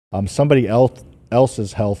somebody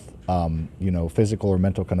else's health, physical or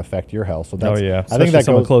mental, can affect your health. So that's, I think think that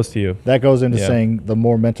someone goes close to you. That goes into saying the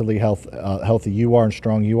more mentally healthy you are and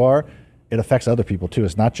strong you are, it affects other people too.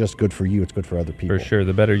 It's not just good for you; it's good for other people. For sure,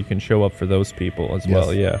 the better you can show up for those people as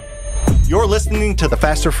well. Yeah. You're listening to the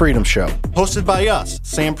Faster Freedom Show, hosted by us,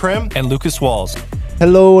 Sam Prim and Lucas Walls.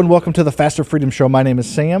 Hello and welcome to the Faster Freedom Show. My name is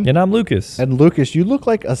Sam. And I'm Lucas. And Lucas, you look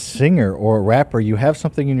like a singer or a rapper. You have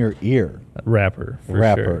something in your ear. Rapper, for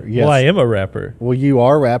rapper, sure. Yes. Well, I am a rapper. Well, you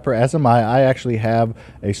are a rapper, as am I. I actually have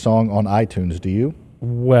a song on iTunes. Do you?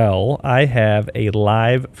 Well, I have a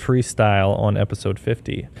live freestyle on episode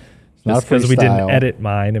 50. It's not a because we didn't freestyle. edit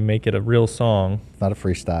mine and make it a real song. It's not a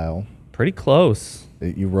freestyle. Pretty close.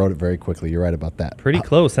 You wrote it very quickly. You're right about that. Pretty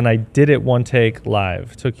close. And I did it one take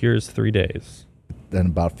live. Took yours 3 days. Then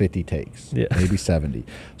about 50 takes, Yeah. maybe 70.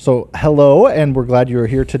 So hello, and we're glad you're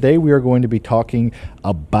here today. We are going to be talking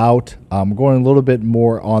about, going a little bit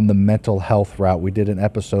more on the mental health route. We did an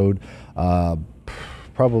episode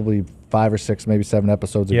probably 5 or 6, maybe 7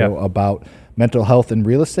 episodes ago about mental health in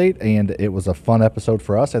real estate, and it was a fun episode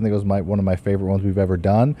for us. I think it was one of my favorite ones we've ever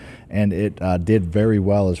done, and it did very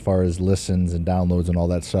well as far as listens and downloads and all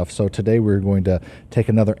that stuff. So today we're going to take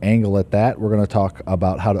another angle at that. We're going to talk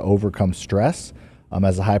about how to overcome stress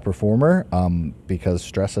as a high performer, because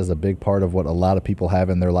stress is a big part of what a lot of people have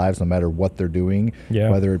in their lives, no matter what they're doing,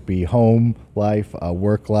 whether it be home life,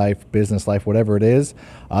 work life, business life, whatever it is.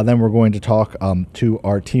 Then we're going to talk to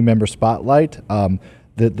our team member spotlight.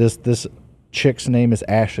 This chick's name is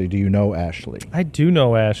Ashley. Do you know Ashley? I do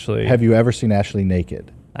know Ashley. Have you ever seen Ashley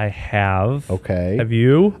naked? I have. Okay. Have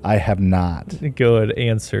you? I have not. Good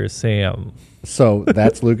answer, Sam. So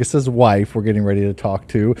that's Lucas's wife we're getting ready to talk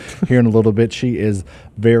to here in a little bit. She is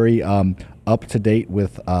very up to date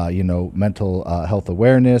with mental health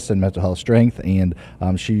awareness and mental health strength, and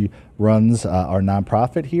she runs our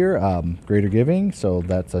nonprofit here, Greater Giving. So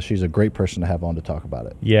that's she's a great person to have on to talk about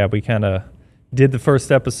it. Yeah, we kind of did the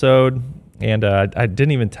first episode, and I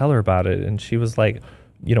didn't even tell her about it, and she was like,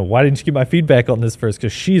 why didn't you get my feedback on this first?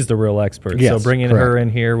 Because she's the real expert. Yes, so bringing correct. her in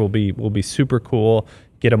here will be super cool.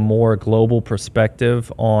 Get a more global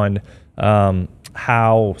perspective on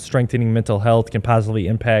how strengthening mental health can positively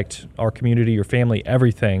impact our community, your family,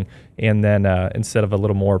 everything. And then instead of a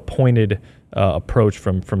little more pointed approach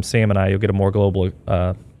from Sam and I, you'll get a more global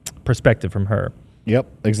perspective from her. Yep,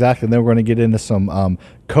 exactly. And then we're going to get into some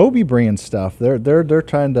Kobe brand stuff. They're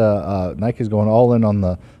trying to Nike's going all in on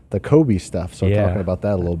the Kobe stuff. So talking about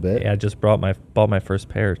that a little bit. Yeah, I just bought my first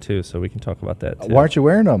pair too, so we can talk about that too. Why aren't you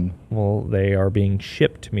wearing them? Well, they are being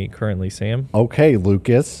shipped to me currently, Sam. Okay,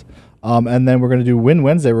 Lucas. And then we're going to do Win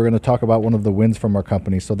Wednesday. We're going to talk about one of the wins from our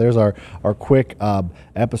company. So there's our quick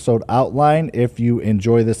episode outline. If you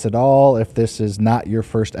enjoy this at all, if this is not your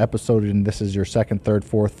first episode and this is your second, third,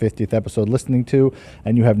 fourth, 50th episode listening to,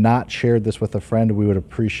 and you have not shared this with a friend, we would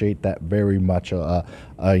appreciate that very much.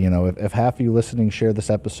 If half of you listening share this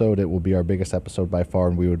episode, it will be our biggest episode by far,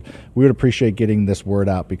 and we would appreciate getting this word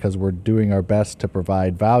out, because we're doing our best to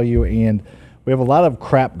provide value, and we have a lot of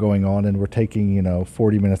crap going on, and we're taking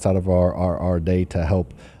 40 minutes out of our day to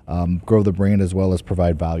help grow the brand as well as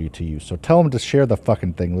provide value to you. So tell them to share the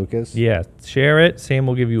fucking thing, Lucas. Yeah, share it. Sam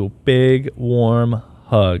will give you a big, warm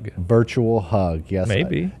hug. Virtual hug, yes.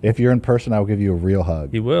 Maybe. If you're in person, I will give you a real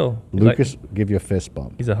hug. He will. Lucas, give you a fist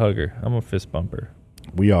bump. He's a hugger. I'm a fist bumper.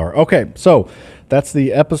 We are. Okay, so that's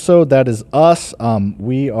the episode. That is us.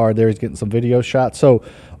 We are there. He's getting some video shots. So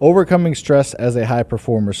overcoming stress as a high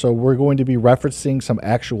performer. So we're going to be referencing some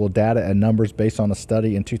actual data and numbers based on a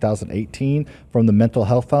study in 2018 from the Mental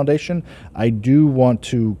Health Foundation. I do want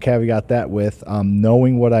to caveat that with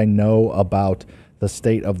knowing what I know about the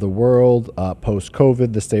state of the world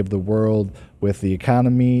post-COVID, the state of the world with the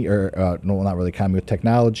economy, not really economy, with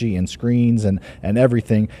technology and screens and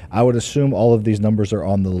everything. I would assume all of these numbers are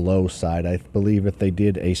on the low side. I believe if they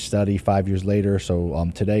did a study 5 years later,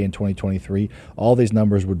 so today in 2023, all these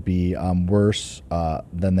numbers would be worse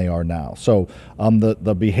than they are now. So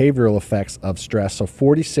the behavioral effects of stress, so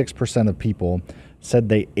 46% of people said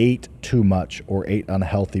they ate too much or ate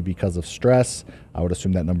unhealthy because of stress. I would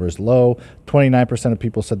assume that number is low. 29% of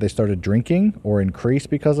people said they started drinking or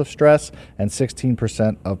increased because of stress, and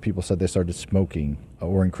 16% of people said they started smoking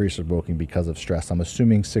or increased their smoking because of stress. I'm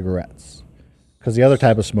assuming cigarettes, because the other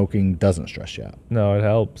type of smoking doesn't stress you out. No, it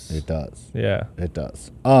helps. It does. Yeah. It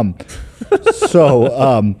does.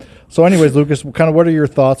 So anyways, Lucas, kind of what are your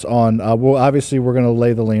thoughts on, well, obviously we're going to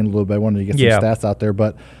lay the land a little bit. I wanted to get some stats out there,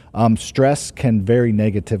 but stress can very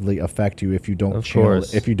negatively affect you if you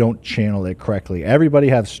don't channel it correctly. Everybody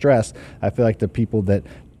has stress. I feel like the people that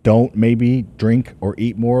don't maybe drink or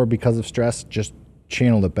eat more because of stress just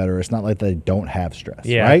channel it better. It's not like they don't have stress,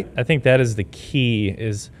 Yeah, right? I think that is the key,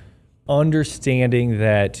 is understanding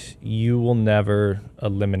that you will never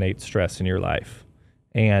eliminate stress in your life.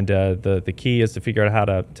 And the key is to figure out how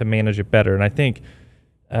to manage it better. And I think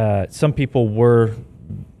some people were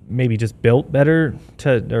maybe just built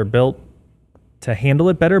to handle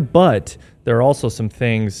it better, but there are also some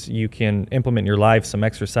things you can implement in your life, some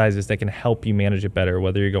exercises that can help you manage it better,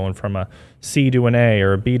 whether you're going from a C to an A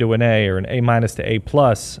or a B to an A or an A minus to A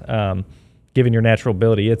plus, given your natural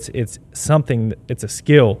ability. It's something, it's a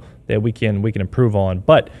skill that we can improve on,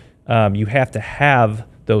 but you have to have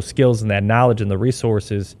those skills and that knowledge and the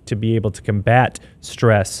resources to be able to combat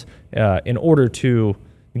stress in order to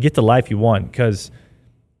get the life you want. Because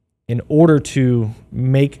in order to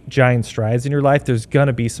make giant strides in your life, there's going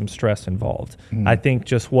to be some stress involved. I think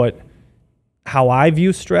just how I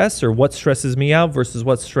view stress, or what stresses me out versus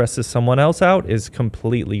what stresses someone else out, is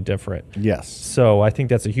completely different. Yes. So I think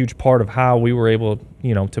that's a huge part of how we were able,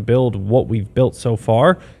 to build what we've built so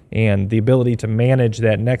far, and the ability to manage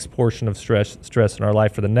that next portion of stress in our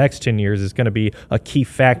life for the next 10 years is going to be a key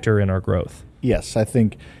factor in our growth. Yes, I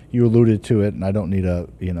think you alluded to it, and I don't need to,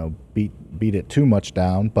 beat it too much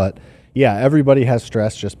down, but yeah, everybody has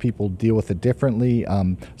stress, just people deal with it differently.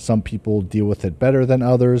 Some people deal with it better than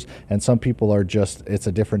others, and some people are just, it's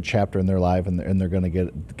a different chapter in their life, and they're going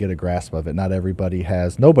to get a grasp of it. Nobody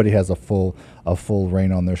has a full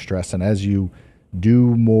reign on their stress, and as you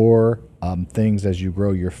do more things, as you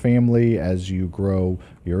grow your family, as you grow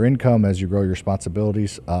your income, as you grow your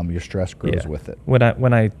responsibilities, your stress grows with it.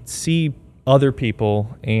 When I see other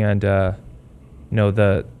people and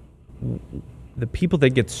the people that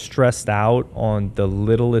get stressed out on the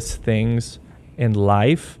littlest things in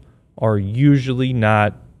life are usually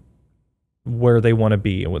not where they want to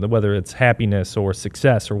be, whether it's happiness or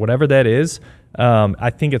success or whatever that is. I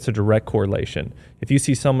think it's a direct correlation. If you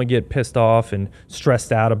see someone get pissed off and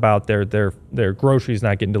stressed out about their groceries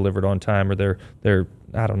not getting delivered on time, or they're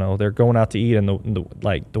going out to eat and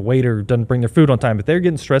the waiter doesn't bring their food on time, if they're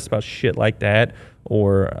getting stressed about shit like that,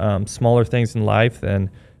 or smaller things in life, then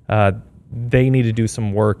they need to do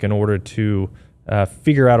some work in order to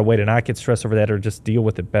figure out a way to not get stressed over that, or just deal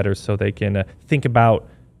with it better, so they can think about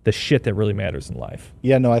the shit that really matters in life.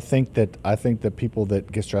 Yeah, no, I think that people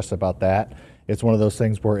that get stressed about that, it's one of those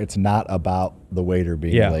things where it's not about the waiter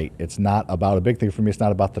being late. It's not about, a big thing for me, it's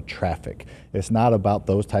not about the traffic. It's not about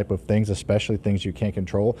those type of things, especially things you can't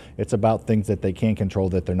control. It's about things that they can control,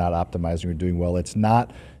 that they're not optimizing or doing well. It's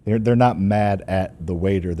not, they're not mad at the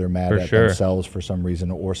waiter. They're mad at themselves for some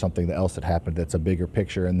reason, or something else that happened that's a bigger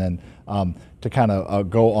picture. And then to kind of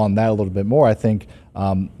go on that a little bit more, I think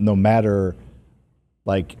no matter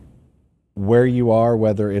like where you are,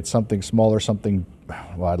 whether it's something small or something,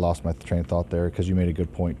 well, I lost my train of thought there because you made a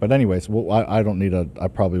good point. But anyways, I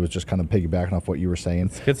probably was just kind of piggybacking off what you were saying.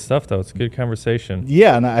 It's good stuff, though. It's a good conversation.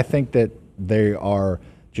 Yeah, and I think that they are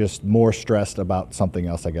just more stressed about something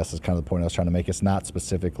else, I guess, is kind of the point I was trying to make. It's not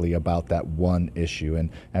specifically about that one issue. And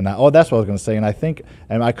that's what I was going to say. And I think,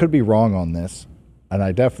 and I could be wrong on this, and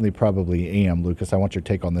I definitely probably am, Lucas. I want your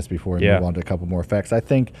take on this before we move on to a couple more facts. I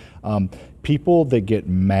think people that get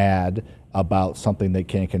mad about something they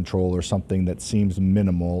can't control, or something that seems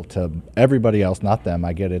minimal to everybody else, not them,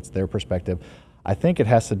 I get it's their perspective. I think it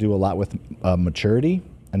has to do a lot with maturity,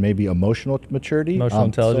 and maybe emotional maturity. Emotional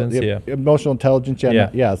intelligence, Emotional intelligence,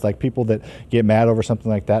 yeah. It's like people that get mad over something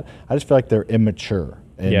like that, I just feel like they're immature.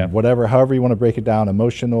 And however you want to break it down,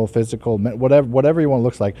 emotional, physical, whatever you want to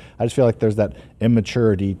look like, I just feel like there's that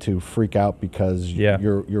immaturity to freak out because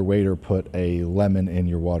your waiter put a lemon in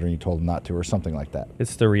your water and you told him not to, or something like that.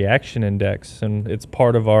 It's the reaction index, and it's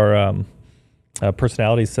part of our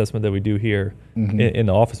personality assessment that we do here in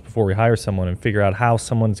the office before we hire someone, and figure out how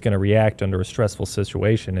someone's going to react under a stressful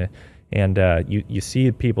situation. And you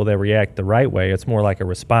see people that react the right way. It's more like a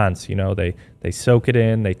response. They soak it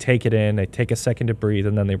in, they take it in, they take a second to breathe,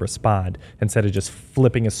 and then they respond, instead of just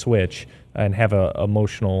flipping a switch and have an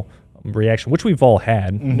emotional reaction, which we've all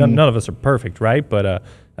had. None of us are perfect, right? But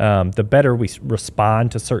the better we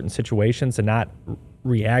respond to certain situations and not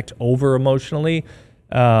react over emotionally,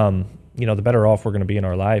 the better off we're going to be in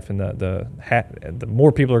our life, and the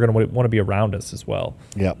more people are going to want to be around us as well.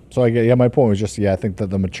 Yeah. So my point was just, I think that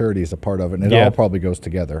the maturity is a part of it, and it all probably goes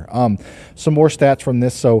together. Some more stats from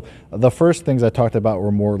this. So the first things I talked about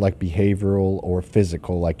were more like behavioral or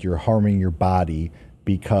physical, like you're harming your body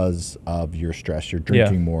because of your stress. You're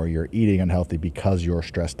drinking more, you're eating unhealthy because you're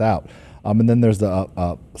stressed out. And then there's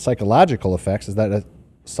the psychological effects, is that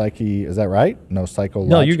psyche. Is that right? No,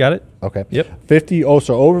 psychological. No, you got it. Okay. Yep. 50. Oh,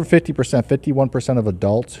 so over 50%, 51% of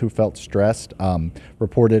adults who felt stressed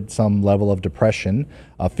reported some level of depression,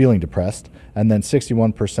 feeling depressed, and then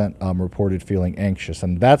 61% reported feeling anxious.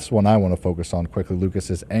 And that's one I want to focus on quickly, Lucas,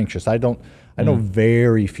 is anxious. I know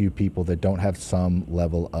very few people that don't have some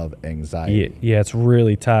level of anxiety. Yeah, it's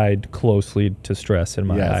really tied closely to stress in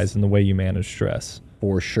my Yes. eyes and the way you manage stress.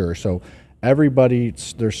 For sure. So everybody,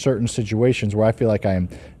 there's certain situations where I feel like I am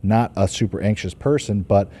not a super anxious person,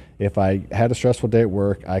 but if I had a stressful day at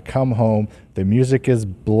work, I come home, the music is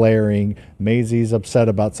blaring, Maisie's upset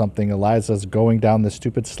about something, Eliza's going down this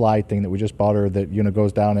stupid slide thing that we just bought her that,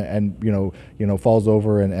 goes down and falls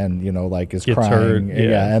over and like is Gets crying. hurt,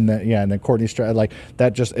 yeah. And then Courtney's like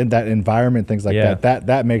that, just in that environment, things like Yeah.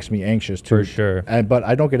 that makes me anxious too. For sure. But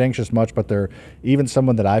I don't get anxious much, but even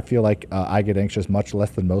someone that I feel like I get anxious much less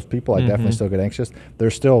than most people, I definitely still get anxious.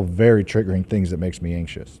 There's still very triggering things that makes me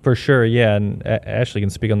anxious. For sure, yeah, and Ashley can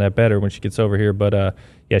speak on that better when she gets over here. But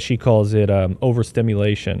yeah, she calls it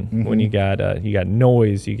overstimulation. When you got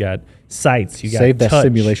noise, you got sights, you got Save that touch.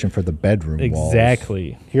 stimulation for the bedroom walls.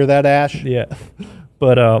 Exactly. Hear that, Ash? Yeah,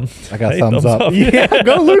 but I got hey, thumbs up. Yeah, Yeah,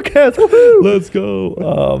 go Lucas. Woo-hoo. let's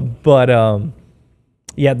go.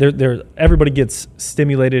 Yeah, everybody gets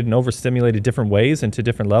stimulated and overstimulated different ways and to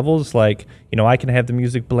different levels. Like, I can have the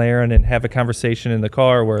music blaring and have a conversation in the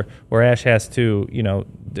car where Ash has to,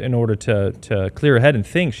 in order to clear her head and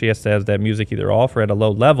think, she has to have that music either off or at a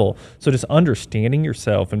low level. So just understanding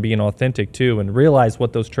yourself and being authentic too, and realize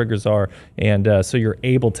what those triggers are, and so you're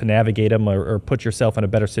able to navigate them or put yourself in a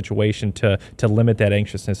better situation to limit that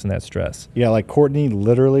anxiousness and that stress. Yeah, like Courtney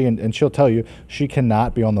literally, and she'll tell you, she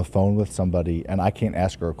cannot be on the phone with somebody and I can't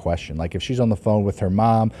ask her a question. Like if she's on the phone with her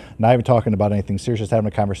mom, not even talking about anything serious, just having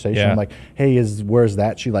a conversation, Yeah. I'm like, hey, where's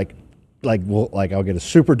that? She like I'll get a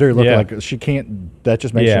super dirty look. Yeah. Like she can't. That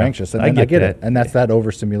just makes Yeah, her anxious, and I then I get get it, that. and that's that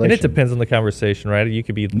overstimulation. And it depends on the conversation, right? You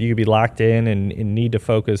could be locked in and need to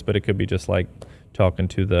focus, but it could be just like talking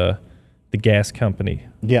to the gas company.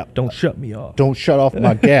 Yeah, Don't shut me off. don't shut off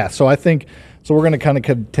my gas. So I think we're going to kind of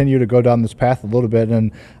continue to go down this path a little bit,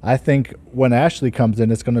 and I think when Ashley comes in,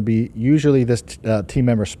 it's going to be usually this team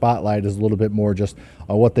member spotlight is a little bit more just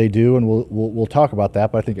what they do, and we'll talk about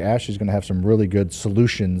that. But I think Ashley's going to have some really good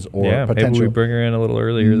solutions or potential. Maybe we bring her in a little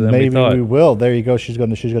earlier than Maybe we thought. we will. There you go. She's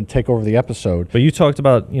going to take over the episode. But you talked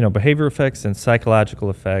about behavior effects and psychological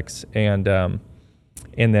effects, and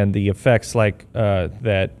then the effects like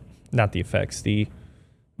that. Not the effects, the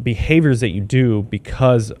behaviors that you do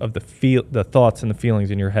because of the thoughts and the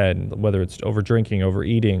feelings in your head, whether it's over drinking,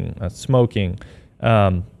 overeating, smoking,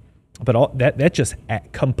 but all that just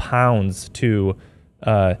compounds to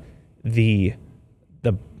your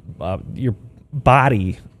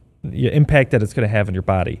body, the impact that it's going to have on your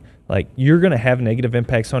body. Like you're going to have negative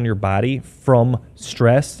impacts on your body from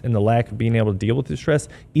stress and the lack of being able to deal with the stress,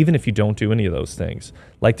 even if you don't do any of those things.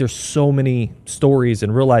 Like there's so many stories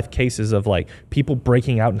and real life cases of like people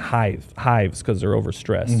breaking out in hives because they're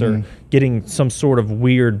overstressed, or getting some sort of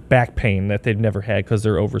weird back pain that they've never had because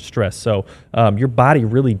they're overstressed. So your body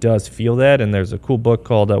really does feel that. And there's a cool book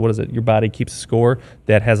called Your Body Keeps Score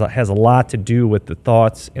that has a lot to do with the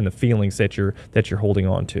thoughts and the feelings that you're holding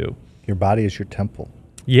on to. Your body is your temple.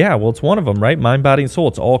 Yeah, well, it's one of them, right? Mind, body, and soul.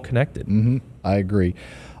 It's all connected. I agree.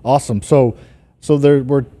 Awesome. So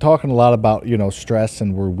we're talking a lot about stress,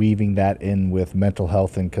 and we're weaving that in with mental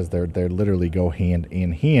health, and because they literally go hand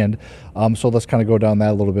in hand. So let's kind of go down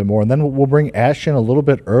that a little bit more, and then we'll bring Ash in a little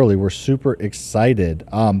bit early. We're super excited.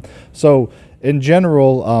 So in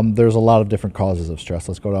general, there's a lot of different causes of stress.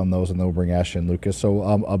 Let's go down those, and then we'll bring Ash in, Lucas. So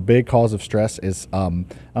a big cause of stress is I'm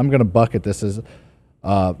going to bucket this as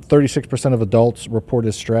 36% of adults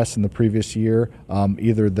reported stress in the previous year,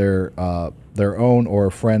 either their own or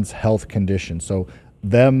a friend's health condition. So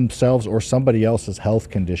themselves or somebody else's health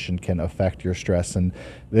condition can affect your stress. And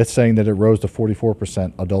it's saying that it rose to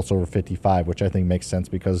 44% adults over 55, which I think makes sense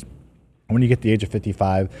because when you get the age of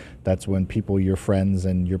 55, that's when people, your friends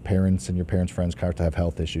and your parents friends start to have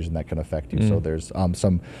health issues, and that can affect you. So there's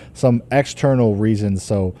some external reasons.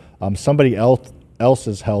 So somebody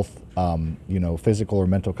else's health, physical or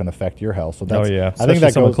mental, can affect your health. So that's, I think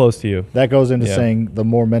that someone goes close to you. That goes into saying the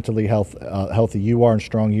more mentally healthy you are and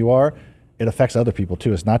strong you are, it affects other people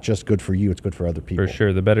too. It's not just good for you; it's good for other people. For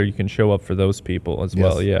sure, the better you can show up for those people as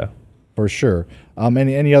well. Yeah, for sure.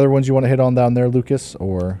 Any other ones you want to hit on down there, Lucas?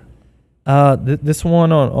 Or this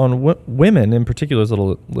one on women in particular is a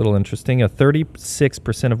little interesting.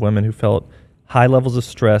 36% of women who felt high levels of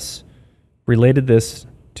stress related this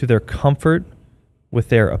to their comfort with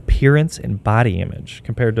their appearance and body image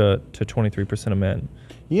compared to 23% of men.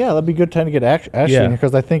 Yeah, that'd be good time to get Ashley Yeah. in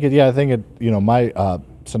because I think it. My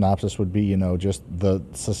synopsis would be, just the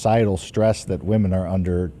societal stress that women are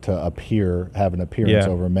under to have an appearance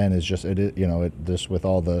Yeah. over men is just just with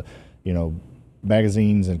all the,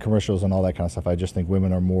 magazines and commercials and all that kind of stuff. I just think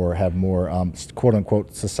women have more quote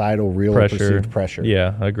unquote societal real or perceived pressure.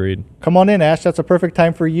 Yeah, agreed. Come on in, Ash. That's a perfect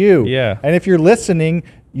time for you. Yeah. And if you're listening,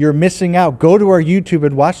 you're missing out. Go to our YouTube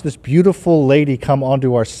and watch this beautiful lady come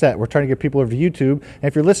onto our set. We're trying to get people over to YouTube. And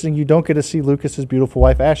if you're listening, you don't get to see Lucas's beautiful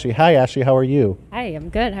wife, Ashley. Hi, Ashley. How are you? Hi, I'm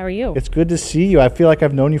good. How are you? It's good to see you. I feel like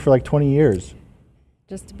I've known you for like 20 years.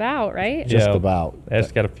 Just about, right? Just Yeah. about.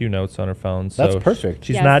 Ash got a few notes on her phone. So That's perfect.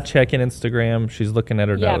 She's Yes. not checking Instagram. She's looking at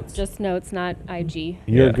her Yeah, notes. just notes, not IG.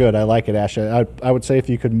 You're Yeah. good. I like it, Ashley. I would say if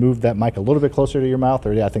you could move that mic a little bit closer to your mouth,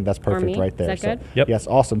 I think that's perfect me? right Is there. that good? Yep. Yes,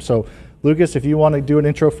 awesome. So, Lucas, if you want to do an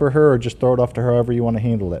intro for her or just throw it off to her however you want to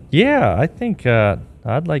handle it. Yeah, I think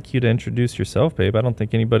I'd like you to introduce yourself, babe. I don't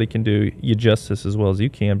think anybody can do you justice as well as you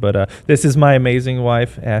can. But this is my amazing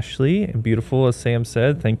wife, Ashley, and beautiful, as Sam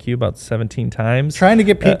said. Thank you about 17 times. Trying to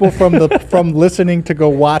get people from listening to go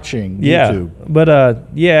watching Yeah, YouTube. but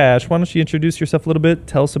Ash, why don't you introduce yourself a little bit?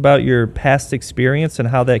 Tell us about your past experience and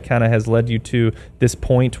how that kind of has led you to this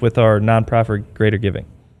point with our nonprofit Greater Giving.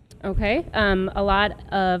 Okay. A lot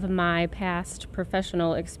of my past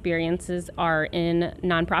professional experiences are in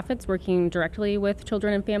nonprofits working directly with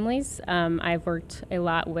children and families. I've worked a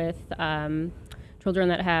lot with children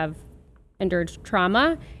that have endured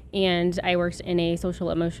trauma, and I worked in a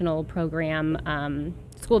social emotional program,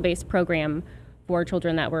 school-based program for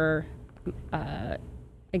children that were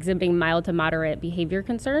exhibiting mild to moderate behavior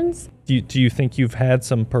concerns. Do you think you've had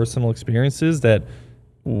some personal experiences that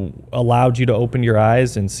allowed you to open your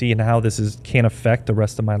eyes and see how this can affect the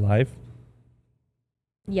rest of my life?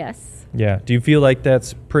 Yes. Yeah. Do you feel like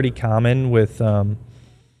that's pretty common with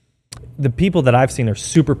the people that I've seen are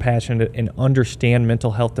super passionate and understand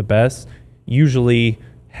mental health the best, usually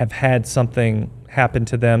have had something happen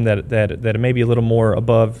to them that may be a little more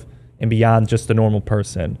above and beyond just a normal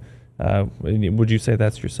person. Would you say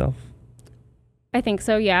that's yourself? I think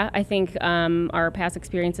so, yeah. I think our past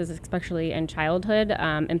experiences, especially in childhood,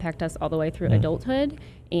 impact us all the way through adulthood.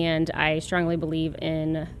 And I strongly believe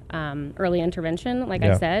in early intervention, like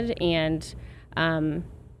Yeah. I said, and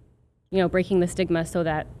breaking the stigma so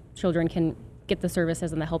that children can get the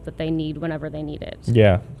services and the help that they need whenever they need it.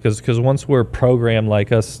 Yeah, because once we're programmed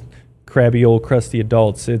like us crabby old crusty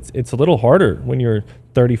adults, it's a little harder when you're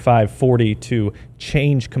 35, 40 to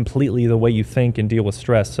change completely the way you think and deal with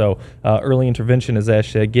stress. So early intervention is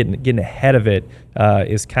actually getting ahead of it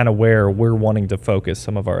is kind of where we're wanting to focus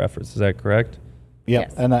some of our efforts. Is that correct? Yeah,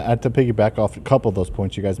 Yes. and to piggyback off a couple of those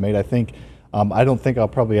points you guys made, I think I don't think I'll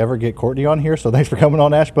probably ever get Courtney on here, so thanks for coming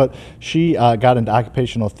on, Ash. But she got into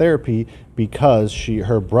occupational therapy because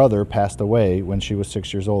her brother passed away when she was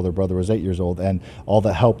 6 years old. Her brother was 8 years old, and all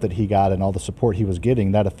the help that he got and all the support he was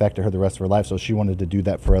getting, that affected her the rest of her life. So she wanted to do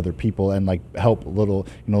that for other people and like help little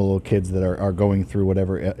kids that are going through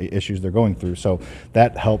whatever issues they're going through. So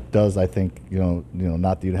that help does, I think,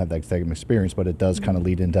 not that you have that same experience, but it does kind of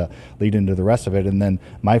lead into the rest of it. And then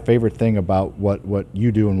my favorite thing about what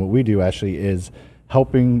you do and what we do, Ashley, is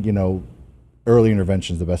helping, early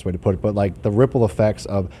intervention is the best way to put it, but like the ripple effects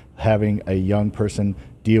of having a young person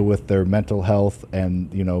deal with their mental health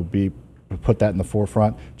and, put that in the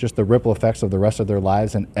forefront, just the ripple effects of the rest of their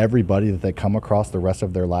lives and everybody that they come across the rest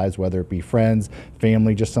of their lives, whether it be friends,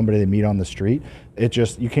 family, just somebody they meet on the street. You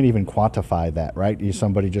can't even quantify that, right? You're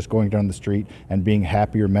somebody just going down the street and being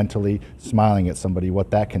happier mentally, smiling at somebody,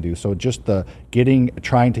 what that can do. So just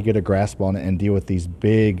trying to get a grasp on it and deal with these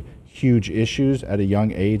big, huge issues at a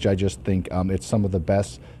young age, I just think it's some of the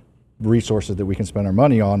best resources that we can spend our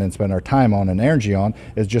money on and spend our time on and energy on,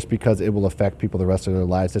 is just because it will affect people the rest of their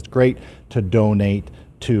lives. It's great to donate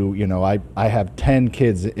to, I have 10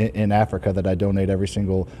 kids in Africa that I donate every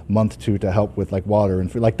single month to help with like water and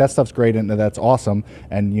food. Like that stuff's great and that's awesome.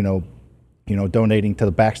 And, donating to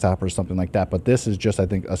the Backstopper or something like that. But this is just, I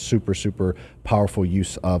think, a super, super powerful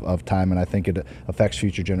use of time, and I think it affects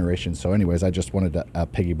future generations. So anyways, I just wanted to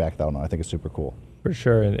piggyback that on. I think it's super cool. For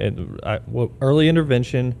sure. And early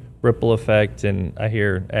intervention, ripple effect, and I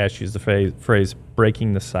hear Ash use the phrase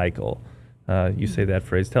breaking the cycle. You say that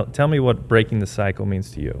phrase. Tell me what breaking the cycle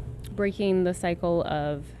means to you. Breaking the cycle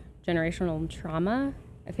of generational trauma.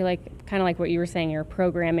 I feel like kind of like what you were saying, your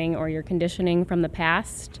programming or your conditioning from the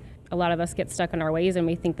past. A lot of us get stuck in our ways and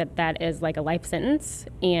we think that is like a life sentence,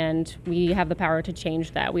 and we have the power to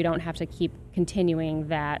change that. We don't have to keep continuing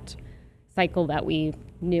that cycle that we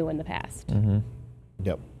knew in the past. Mm-hmm.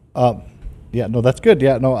 Yep. Yeah, no, that's good.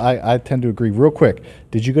 Yeah, no, I tend to agree. Real quick,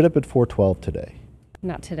 did you get up at 4:12 today?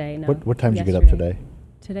 Not today, no. What time did you get up Yesterday. today?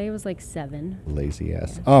 Today was like 7. Lazy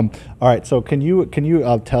ass. All right. So can you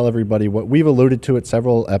tell everybody what we've alluded to it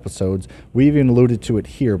several episodes? We even alluded to it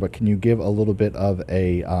here, but can you give a little bit of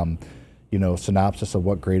a synopsis of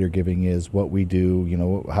what Greater Giving is, what we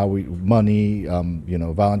do, how we money,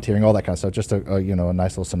 volunteering, all that kind of stuff. Just a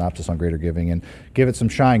nice little synopsis on Greater Giving and give it some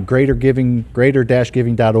shine.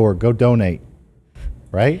 Greater-giving.org. Go donate.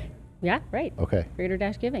 Right? Yeah, right. Okay.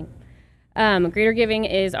 Greater-Giving. Greater Giving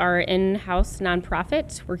is our in-house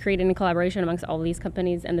nonprofit. We're created in collaboration amongst all of these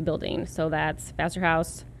companies in the building. So that's Faster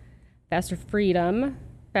House, Faster Freedom,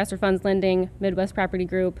 Faster Funds Lending, Midwest Property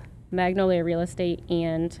Group, Magnolia Real Estate,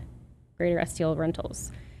 and Greater STL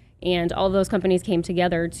Rentals. And all of those companies came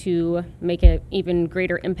together to make an even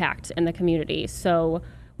greater impact in the community. So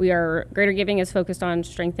Greater Giving is focused on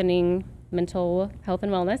strengthening mental health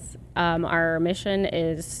and wellness. Our mission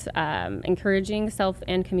is encouraging self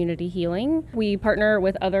and community healing. We partner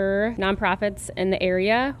with other nonprofits in the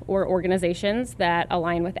area or organizations that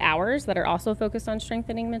align with ours that are also focused on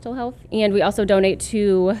strengthening mental health. And we also donate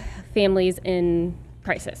to families in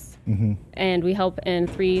crisis. Mm-hmm. And we help in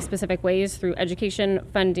 3 specific ways: through education,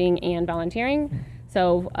 funding, and volunteering.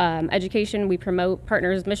 So education, we promote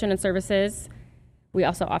partners' mission and services. We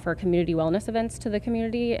also offer community wellness events to the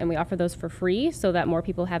community, and we offer those for free so that more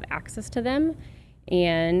people have access to them.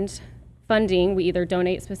 And funding, we either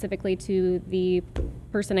donate specifically to the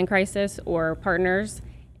person in crisis or partners,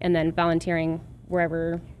 and then volunteering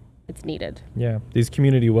wherever it's needed. Yeah, these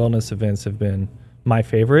community wellness events have been my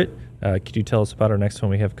favorite. Could you tell us about our next one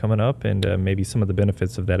we have coming up and maybe some of the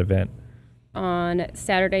benefits of that event? On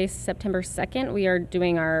Saturday, September 2nd, we are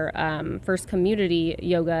doing our first community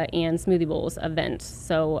yoga and smoothie bowls event.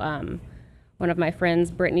 So one of my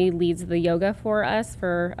friends, Brittany, leads the yoga for us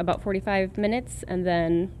for about 45 minutes, and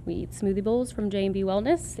then we eat smoothie bowls from J&B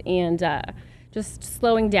Wellness, and just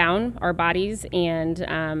slowing down our bodies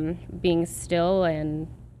and being still, and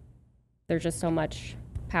there's just so much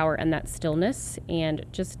power in that stillness, and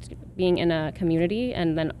just being in a community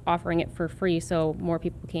and then offering it for free so more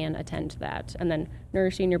people can attend to that, and then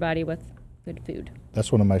nourishing your body with good food. That's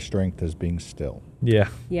one of my strengths, is being still. Yeah.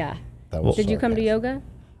 Yeah. That was Did you come to sarcasm. yoga?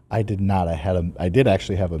 I did not. I did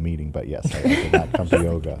actually have a meeting, but yes, I did not come to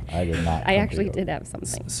yoga. I did not. I actually did have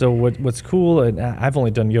something. So what's cool, and I've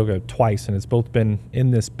only done yoga twice, and it's both been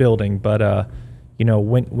in this building, but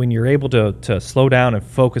when you're able to slow down and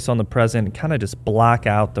focus on the present and kind of just block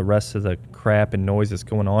out the rest of the crap and noise that's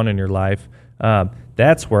going on in your life,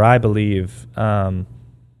 that's where I believe the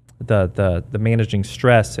managing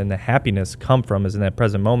stress and the happiness come from, is in that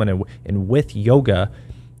present moment. And with yoga,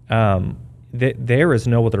 there is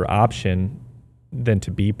no other option than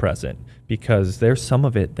to be present, because there's some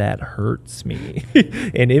of it that hurts me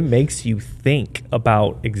and it makes you think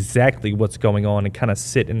about exactly what's going on and kind of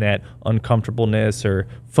sit in that uncomfortableness or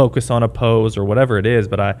focus on a pose or whatever it is.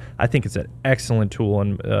 But I think it's an excellent tool,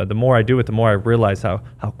 and the more I do it, the more I realize how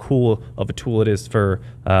cool of a tool it is for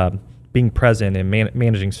being present and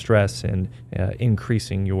managing stress and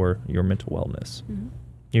increasing your mental wellness. Mm-hmm.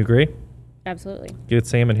 You agree? Absolutely. Get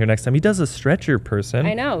Sam in here next time. He does a stretcher person.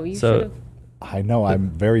 I know. You should have. I know.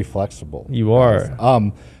 I'm very flexible. You are.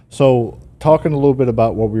 So talking a little bit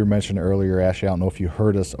about what we were mentioning earlier, Ashley, I don't know if you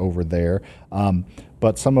heard us over there,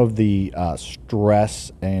 but some of the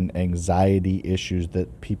stress and anxiety issues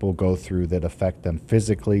that people go through that affect them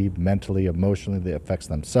physically, mentally, emotionally, that affects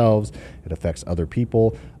themselves, it affects other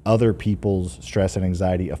people. Other people's stress and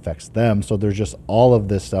anxiety affects them. So there's just all of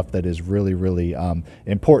this stuff that is really, really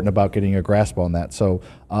important about getting a grasp on that. So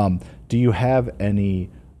do you have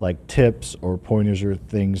any tips or pointers or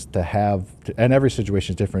things to have, and every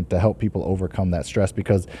situation is different, to help people overcome that stress?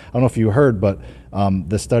 Because I don't know if you heard, but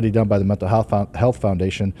the study done by the Mental Health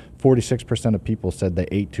Foundation, 46% of people said they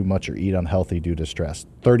ate too much or eat unhealthy due to stress.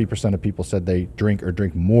 30% of people said they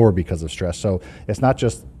drink more because of stress. So it's not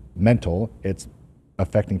just mental, it's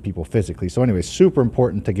affecting people physically. So anyway, super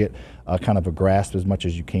important to get kind of a grasp as much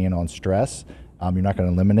as you can on stress. You're not going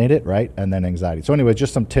to eliminate it, right? And then anxiety. So anyway,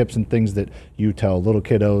 just some tips and things that you tell little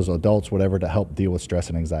kiddos, adults, whatever, to help deal with stress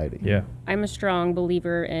and anxiety. Yeah. I'm a strong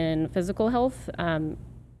believer in physical health.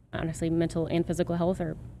 Honestly, mental and physical health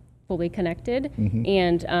are fully connected. Mm-hmm.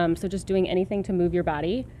 And so just doing anything to move your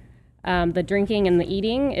body. The drinking and the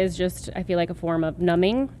eating is just, I feel like, a form of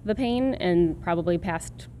numbing the pain and probably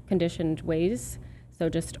past conditioned ways. So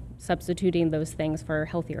just substituting those things for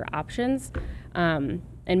healthier options.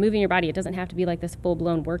 And moving your body, it doesn't have to be like this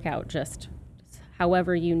full-blown workout, just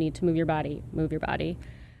however you need to move your body, move your body.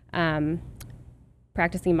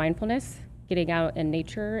 Practicing mindfulness getting out in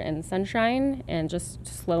nature and sunshine and just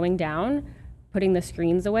slowing down, putting the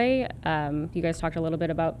screens away. You guys talked a little bit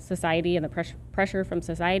about society and the pressure from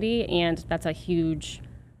society, and that's a huge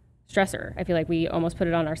stressor. I feel like we almost put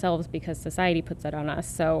it on ourselves because society puts it on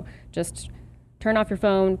us. So just turn off your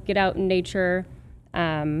phone, get out in nature,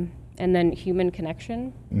 and then human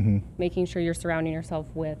connection, making sure you're surrounding yourself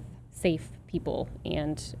with safe people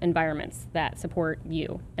and environments that support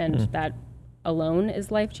you, and that alone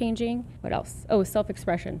is life-changing. What else? Oh,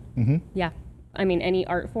 self-expression. Yeah. I mean, any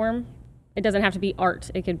art form. It doesn't have to be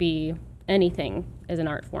art. It could be anything is an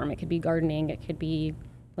art form. It could be gardening. It could be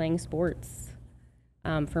playing sports.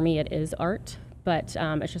 For me, it is art, but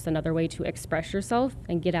it's just another way to express yourself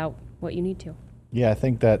and get out what you need to. Yeah, I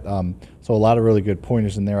think that, so a lot of really good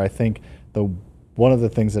pointers in there. I think one of the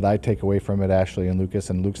things that I take away from it, Ashley and Lucas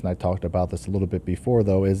and I talked about this a little bit before,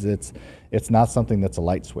 though, is it's not something that's a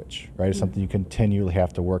light switch, right? It's something you continually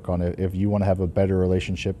have to work on. If you want to have a better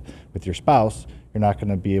relationship with your spouse, you're not going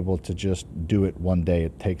to be able to just do it one day.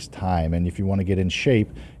 It takes time. And if you want to get in shape,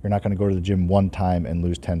 you're not going to go to the gym one time and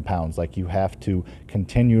lose 10 pounds. Like, you have to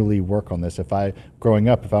continually work on this. Growing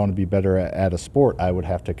up, if I want to be better at a sport, I would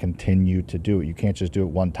have to continue to do it. You can't just do it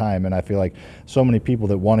one time. And I feel like so many people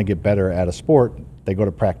that want to get better at a sport, they go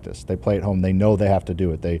to practice. They play at home. They know they have to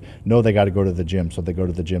do it. They know they got to go to the gym, so they go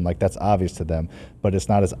to the gym. Like, that's obvious to them, but it's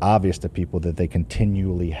not as obvious to people that they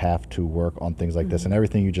continually have to work on things like this. And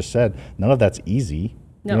everything you just said, none of that's easy.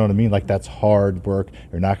 No. You know what I mean? Like, that's hard work.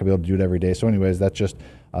 You're not going to be able to do it every day. So anyways, that's just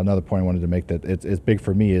another point I wanted to make, that it's big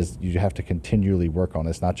for me, is you have to continually work on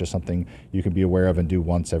it. It's not just something you can be aware of and do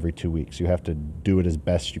once every 2 weeks. You have to do it as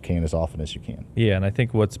best you can, as often as you can. Yeah, and I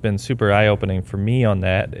think what's been super eye-opening for me on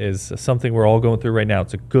that is something we're all going through right now.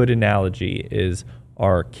 It's a good analogy, is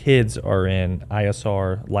our kids are in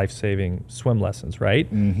ISR, life-saving swim lessons, right?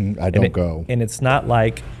 I don't go. And it's not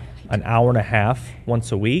like an hour and a half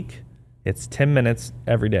once a week. It's 10 minutes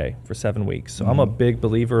every day for 7 weeks. So I'm a big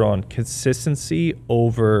believer on consistency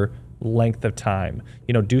over length of time.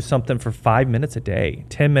 Do something for 5 minutes a day,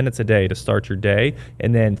 10 minutes a day to start your day.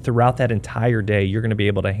 And then throughout that entire day, you're going to be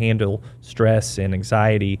able to handle stress and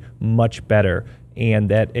anxiety much better. And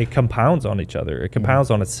that it compounds on each other. It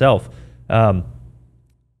compounds on itself.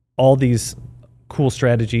 All these cool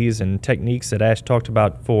strategies and techniques that Ash talked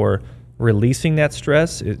about for releasing that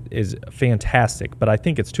stress is fantastic, but I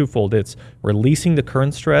think it's twofold. It's releasing the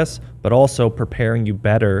current stress, but also preparing you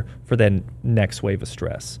better for that next wave of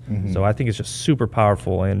stress. So I think it's just super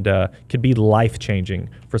powerful, and could be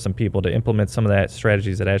life-changing for some people to implement some of that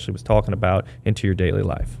strategies that Ashley was talking about into your daily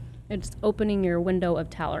life. It's opening your window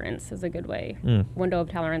of tolerance is a good way. Window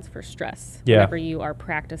of tolerance for stress. Yeah. Whenever you are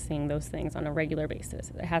practicing those things on a regular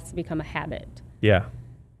basis, it has to become a habit. Yeah,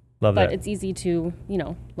 love that. But it's easy to,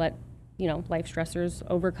 let life stressors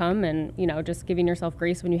overcome, and, just giving yourself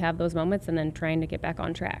grace when you have those moments, and then trying to get back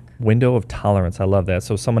on track. Window of tolerance. I love that.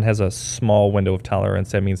 So if someone has a small window of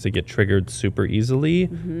tolerance, that means they get triggered super easily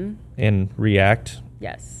and react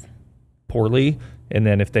poorly. And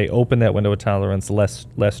then if they open that window of tolerance,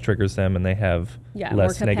 less triggers them, and they have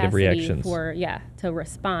less negative reactions. To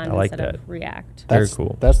respond like instead that. of react. Very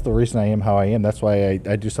cool. That's the reason I am how I am. That's why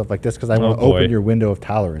I do stuff like this, because I want to open your window of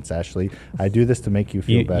tolerance, Ashley. I do this to make you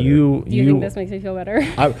feel better. Do you think this makes me feel better?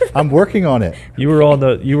 I'm working on it. You were on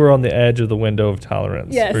the edge of the window of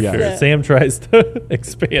tolerance. Yes. For sure. Yeah. Sam tries to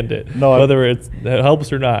expand it, whether it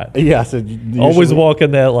helps or not. Yes. Always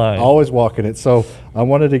walking that line. Always walking it. So I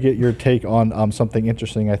wanted to get your take on something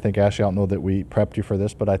interesting. I think, Ashley, I don't know that we prepped you for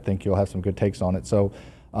this, but I think you'll have some good takes on it. So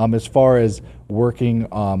as far as working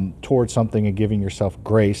towards something and giving yourself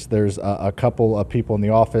grace, there's a couple of people in the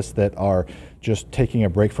office that are just taking a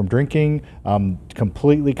break from drinking,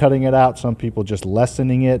 completely cutting it out. Some people just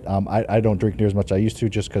lessening it. I don't drink near as much as I used to,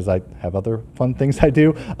 just because I have other fun things I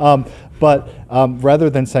do. But rather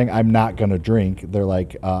than saying I'm not going to drink, they're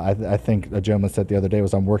like, I think a gentleman said the other day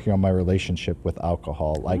was, I'm working on my relationship with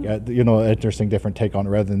alcohol. Like, interesting, different take on it,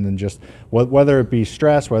 rather than just whether it be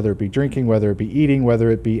stress, whether it be drinking, whether it be eating,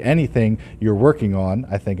 whether it be anything you're working on.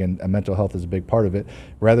 I think, and mental health is a big part of it.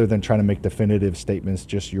 Rather than trying to make definitive statements,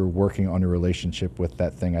 just you're working on your relationship with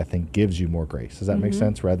that thing, I think gives you more grace. Does that make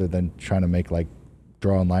sense? Rather than trying to make,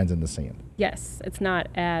 drawing lines in the sand. Yes, it's not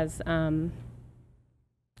as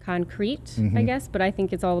concrete, I guess, but I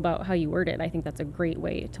think it's all about how you word it. I think that's a great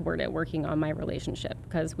way to word it, working on my relationship,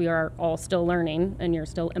 because we are all still learning and you're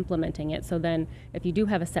still implementing it. So then if you do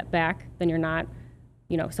have a setback, then you're not,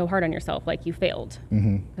 so hard on yourself like you failed,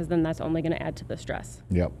 because then that's only going to add to the stress.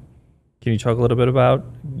 Yep. Can you talk a little bit about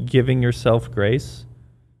giving yourself grace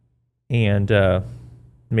and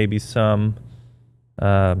maybe some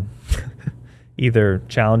either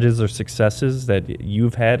challenges or successes that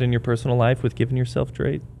you've had in your personal life with giving yourself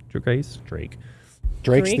grace? Drake's Drake?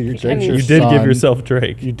 your You did give yourself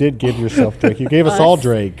Drake. You did give yourself Drake. You gave us all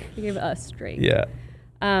Drake. You gave us Drake. Yeah.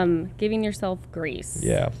 Giving yourself grace.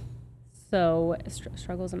 Yeah. So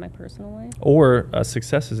struggles in my personal life. Or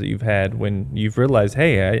successes that you've had when you've realized,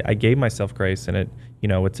 hey, I gave myself grace, and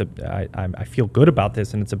I feel good about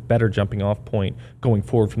this, and it's a better jumping off point going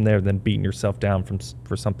forward from there than beating yourself down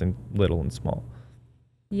for something little and small.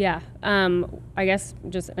 Yeah. I guess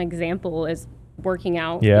just an example is working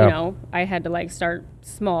out. Yeah. You know, I had to start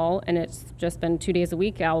small, and it's just been 2 days a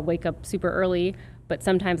week. I'll wake up super early, but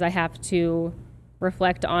sometimes I have to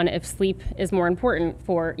reflect on if sleep is more important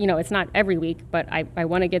for, it's not every week, but I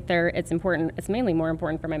want to get there. It's important. It's mainly more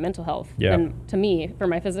important for my mental health than to me. For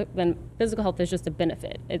my physical health is just a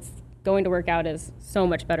benefit. It's going to work out is so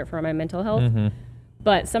much better for my mental health. Mm-hmm.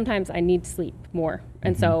 But sometimes I need sleep more.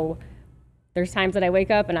 And so there's times that I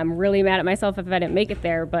wake up and I'm really mad at myself if I didn't make it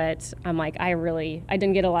there, but I'm like, I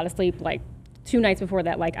didn't get a lot of sleep. 2 nights before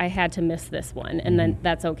that, I had to miss this one, and then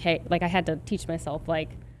that's okay. I had to teach myself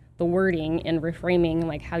the wording and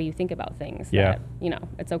reframing how you think about things. Yeah. That,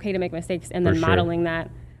 it's okay to make mistakes, and then modeling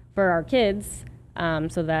that for our kids,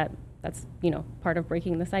 so that's part of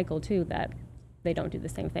breaking the cycle too, that they don't do the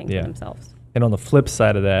same thing for themselves. And on the flip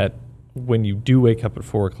side of that, when you do wake up at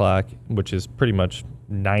 4 o'clock, which is pretty much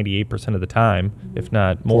 98% of the time, if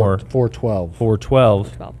not more,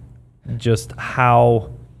 4:12, just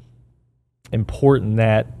how important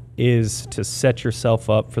that is to set yourself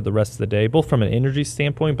up for the rest of the day, both from an energy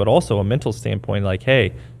standpoint, but also a mental standpoint.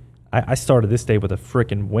 Hey, I started this day with a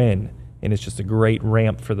freaking win, and it's just a great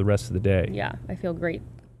ramp for the rest of the day. Yeah, I feel great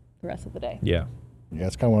the rest of the day. Yeah. Yeah,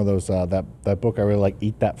 it's kind of one of those, that book I really like,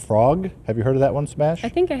 Eat That Frog. Have you heard of that one, Smash? I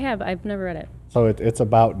think I have. I've never read it. So it's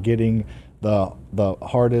about getting the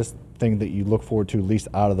hardest thing that you look forward to least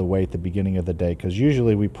out of the way at the beginning of the day, because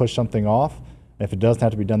usually we push something off. If it doesn't have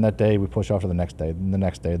to be done that day, we push off to the next day, then the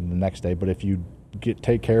next day, then the next day. But if you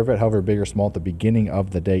take care of it, however big or small, at the beginning of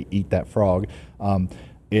the day, eat that frog.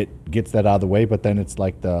 It gets that out of the way, but then it's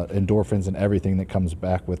like the endorphins and everything that comes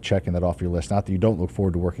back with checking that off your list. Not that you don't look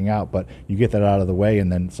forward to working out, but you get that out of the way, and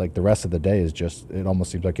then it's like the rest of the day is just, it almost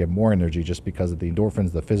seems like you have more energy just because of the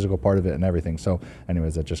endorphins, the physical part of it, and everything. So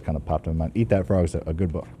anyways, that just kind of popped in my mind. Eat That Frog is a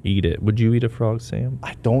good book. Eat it. Would you eat a frog, Sam?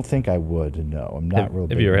 I don't think I would, no. I'm not real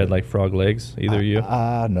big. Have you ever had frog legs, either of you?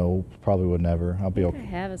 No, probably would never. I'll be okay. I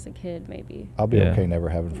have as a kid, maybe. I'll be okay never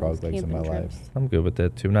having frog legs in my life. I'm good with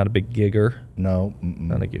that, too. Not a big gigger. No.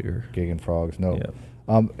 Not a gigger. Gigging frogs, no.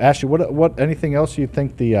 Yeah. Ashley, what anything else you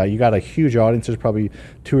think you got a huge audience? There's probably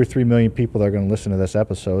 2 or 3 million people that are going to listen to this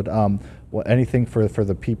episode. Anything for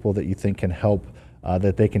the people that you think can help,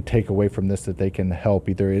 that they can take away from this, that they can help,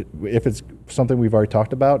 either if it's something we've already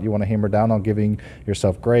talked about, you want to hammer down on giving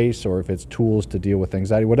yourself grace, or if it's tools to deal with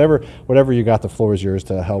anxiety, whatever you got, the floor is yours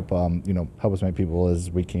to help help as many people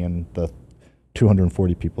as we can, the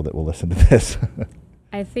 240 people that will listen to this.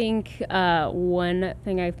 I think one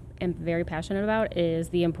thing I am very passionate about is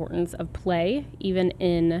the importance of play,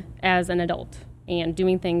 even as an adult, and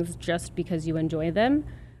doing things just because you enjoy them.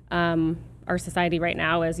 Our society right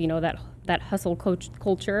now is, that hustle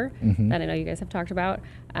culture that I know you guys have talked about.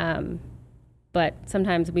 But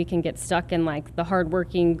sometimes we can get stuck in the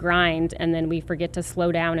hardworking grind, and then we forget to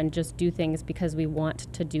slow down and just do things because we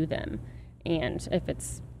want to do them. And if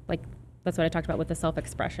it's that's what I talked about with the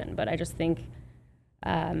self-expression. But I just think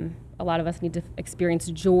a lot of us need to experience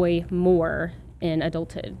joy more in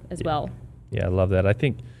adulthood as well. Yeah, I love that. I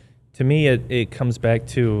think, to me, it comes back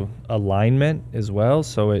to alignment as well.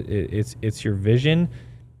 So it's your vision,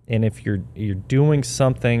 and if you're doing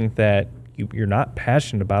something that you're not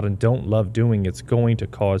passionate about and don't love doing, it's going to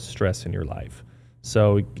cause stress in your life.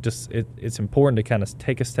 So it's important to kind of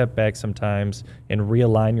take a step back sometimes and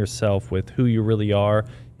realign yourself with who you really are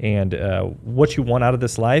and what you want out of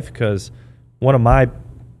this life, because one of my,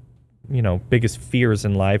 biggest fears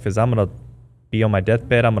in life is I'm going to be on my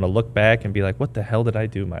deathbed. I'm going to look back and be like, what the hell did I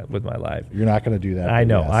do with my life? You're not going to do that. I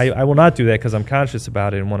know. Yes. I will not do that because I'm conscious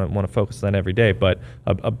about it and want to focus on that every day. But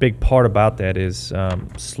a big part about that is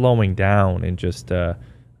slowing down and just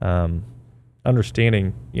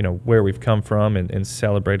understanding, where we've come from and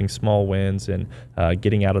celebrating small wins and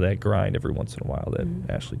getting out of that grind every once in a while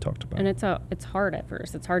that Ashley talked about. And it's hard at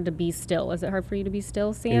first. It's hard to be still. Is it hard for you to be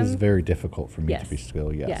still, Sam? It is very difficult for me to be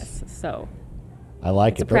still, yes. Yes, so I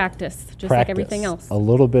like it's a practice, just like everything else. A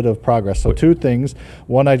little bit of progress. So 2 things.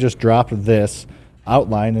 One, I just dropped this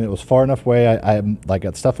outline, and it was far enough away. I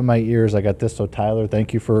got stuff in my ears. I got this. So Tyler,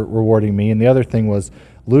 thank you for rewarding me. And the other thing was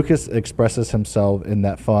Lucas expresses himself in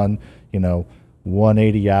that fun,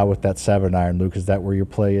 180 out with that 7-iron. Luke, is that where your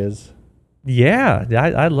play is? Yeah,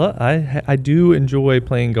 I do enjoy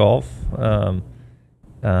playing golf.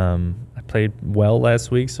 I played well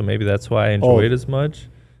last week, so maybe that's why I enjoy it as much.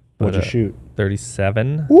 What'd you shoot?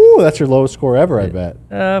 37. Ooh, that's your lowest score ever, I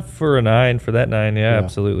bet. For a 9, for that 9, yeah, Yeah.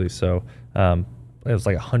 absolutely. So it was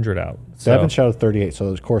like 100 out. Seven So, shot of 38,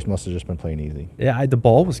 so the course must have just been playing easy. yeah, the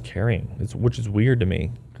ball was carrying, which is weird to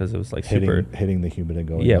me because it was like super. Hitting the humid and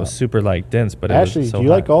going Yeah, it up. was super like dense, but Ashley, it was so do you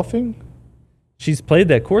like hot. golfing? She's played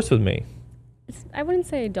that course with me. I wouldn't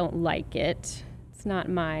say I don't like it. It's not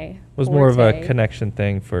my. It was more of a forte. connection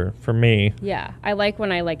thing for me. Yeah, I like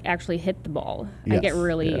when I like actually hit the ball. I get Yes.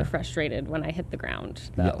 really Yeah. frustrated when I hit the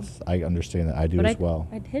ground, though. Yes, I understand that. I do But as well.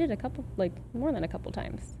 I'd hit it more than a couple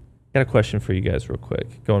times. Got a question for you guys real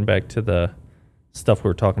quick. Going back to the stuff we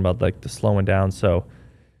were talking about, like the slowing down. So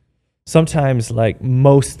sometimes, like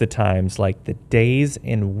most of the times, like the days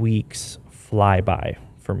and weeks fly by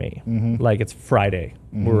for me. Mm-hmm. Like it's Friday.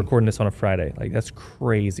 We're recording this on a Friday. Like that's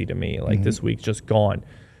crazy to me. Like this week's just gone.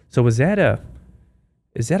 So is that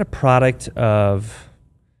a product of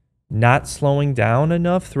not slowing down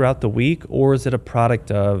enough throughout the week, or is it a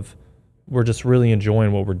product of we're just really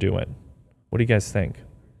enjoying what we're doing? What do you guys think?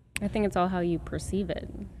 I think it's all how you perceive it.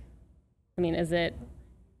 I mean,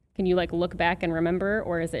 can you like look back and remember,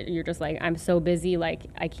 or is it you're just like, I'm so busy, like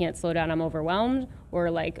I can't slow down, I'm overwhelmed,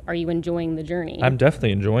 or like, are you enjoying the journey I'm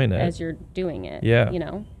definitely enjoying it. as you're doing it? Yeah. You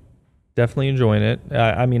know? Definitely enjoying it.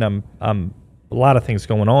 I mean, I'm a lot of things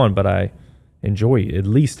going on, but I enjoy at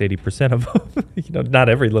least 80% of them. Not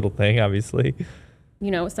every little thing, obviously.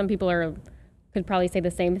 You know, some people could probably say the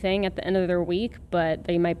same thing at the end of their week, but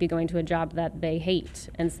they might be going to a job that they hate.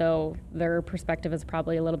 And so their perspective is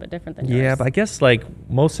probably a little bit different than yours. Yeah, but I guess like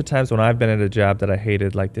most of the times when I've been at a job that I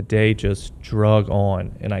hated, like the day just drug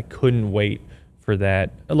on and I couldn't wait for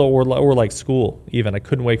that, or like school even. I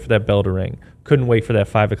couldn't wait for that bell to ring. Couldn't wait for that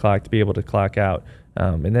 5 o'clock to be able to clock out.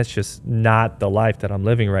 And that's just not the life that I'm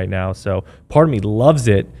living right now. So part of me loves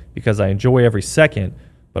it because I enjoy every second,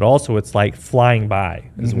 but also it's like flying by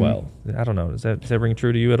as well. I don't know. Does that ring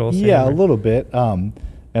true to you at all, Sam? Yeah, a little bit. And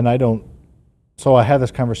I don't. So I had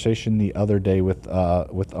this conversation the other day with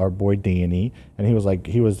our boy Danny, and he was like,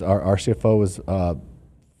 our CFO was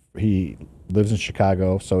he lives in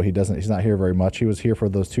Chicago, so he's not here very much. He was here for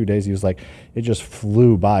those 2 days. He was like, it just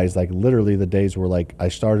flew by. He's like, literally the days were like, I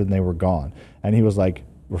started and they were gone. And he was like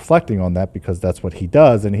reflecting on that because that's what he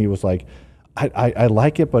does. And he was like, I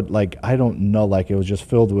like it, but like I don't know, like it was just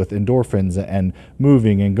filled with endorphins and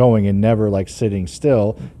moving and going and never like sitting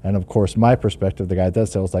still. And of course, my perspective, the guy that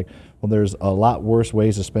does sales, like, well, there's a lot worse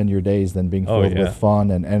ways to spend your days than being filled with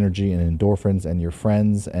fun and energy and endorphins and your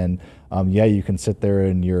friends. And yeah, you can sit there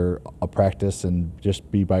in your practice and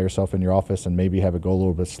just be by yourself in your office and maybe have it go a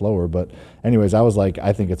little bit slower. But anyways, I was like,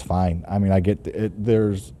 I think it's fine. I mean, I get it.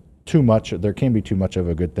 There's too much. There can be too much of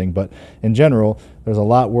a good thing, but in general, there's a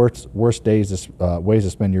lot worse days, ways to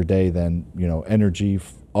spend your day than energy,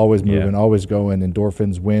 always moving, always going,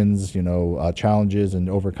 endorphins, wins, challenges and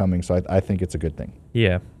overcoming. So I think it's a good thing.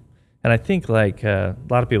 Yeah, and I think like a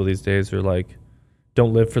lot of people these days are like,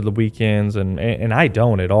 don't live for the weekends, and I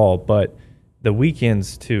don't at all. But the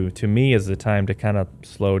weekends to me is the time to kind of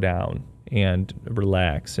slow down and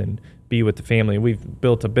relax and be with the family. We've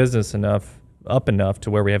built a business up enough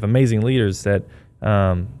to where we have amazing leaders that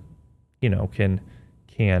can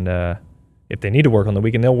if they need to work on the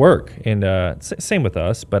weekend, they'll work. And same with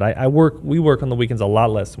us, but we work on the weekends a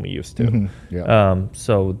lot less than we used to. Mm-hmm. Yeah.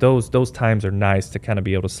 So those times are nice to kind of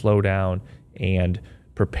be able to slow down and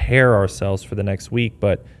prepare ourselves for the next week.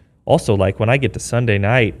 But also, like when I get to Sunday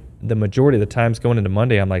night, the majority of the times going into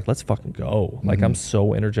Monday, I'm like, let's fucking go. Like I'm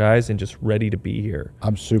so energized and just ready to be here.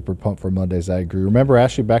 I'm super pumped for Mondays. I agree. Remember,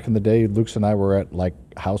 Ashley, back in the day, Luke's and I were at like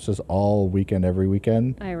houses all weekend, every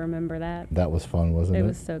weekend. I remember that. That was fun, wasn't it? It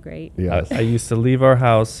was so great. Yes. I used to leave our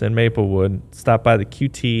house in Maplewood, stop by the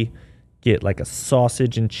QT, get like a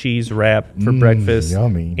sausage and cheese wrap for breakfast,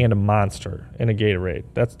 yummy. and a Monster and a Gatorade.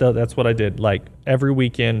 That's what I did like every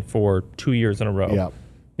weekend for 2 years in a row. Yeah.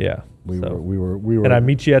 Yeah. We were. And I'd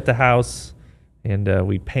meet you at the house, and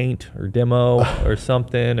we'd paint or demo or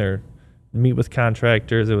something, or meet with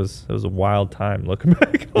contractors. It was a wild time looking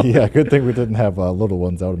back on Yeah, good thing we didn't have little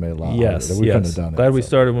ones. That would have made a lot. Yes, harder. We couldn't have yes. done it. Glad we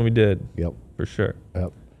started when we did. Yep. For sure.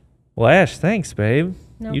 Yep. Well, Ash, thanks, babe.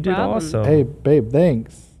 No you did problem. awesome. Hey, babe,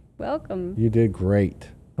 thanks. Welcome. You did great.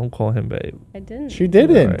 Don't call him babe. I didn't. She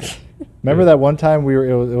didn't. All right. Remember that one time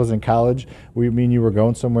it was in college. Me and you were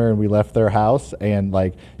going somewhere and we left their house and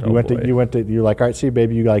like you were like, all right, see,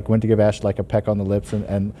 baby, you like went to give Ashley like a peck on the lips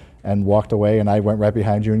and walked away, and I went right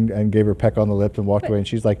behind you and gave her a peck on the lips and walked away, and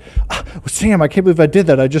she's like, Sam, I can't believe I did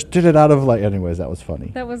that. I just did it out of like. Anyways, that was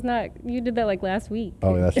funny. That was not. You did that like last week.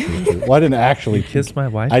 Oh, that's true. Too. Well, I didn't actually kiss my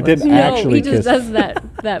wife. I didn't actually. No, he just does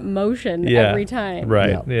that motion every time.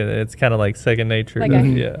 Right. Yeah, it's kind of like second nature.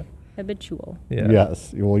 Like habitual. Yeah.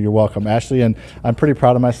 Yes. Well, you're welcome, Ashley, and I'm pretty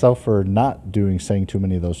proud of myself for not saying too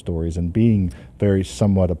many of those stories and being very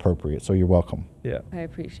somewhat appropriate. So you're welcome. Yeah. I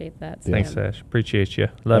appreciate that. Thanks, Ash. Appreciate you.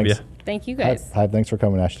 Love you. Thank you, guys. Hi, thanks for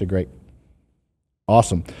coming, Ashley. Great.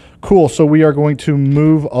 Awesome. Cool. So we are going to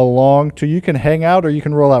move along to, you can hang out or you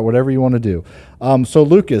can roll out, whatever you want to do. So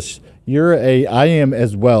Lucas, I am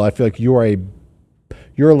as well. I feel like you're a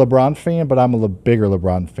LeBron fan, but I'm a bigger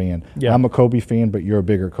LeBron fan. Yeah. I'm a Kobe fan, but you're a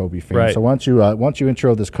bigger Kobe fan. Right. So why don't you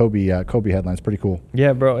intro this Kobe headline? It's pretty cool.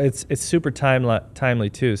 Yeah, bro. It's super timely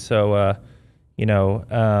too. So,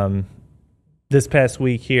 this past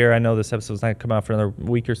week here, I know this episode's not going to come out for another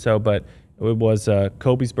week or so, but it was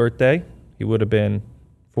Kobe's birthday. He would have been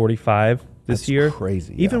 45 this year.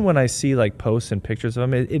 Crazy. Even when I see like posts and pictures of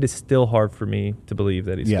him, it is still hard for me to believe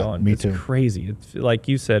that he's gone. Me it's too. Crazy. It's like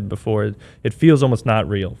you said before, it feels almost not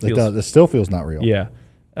real. It does. It still feels not real. Yeah.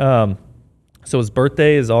 So his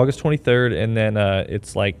birthday is August 23rd, and then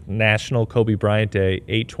it's like National Kobe Bryant Day,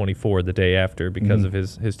 8/24, the day after, because of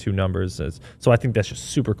his two numbers. So I think that's just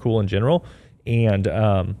super cool in general. And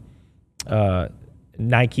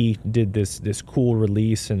Nike did this cool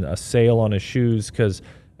release and a sale on his shoes because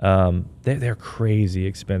they're crazy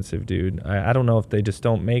expensive, dude. I don't know if they just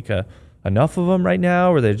don't make enough of them right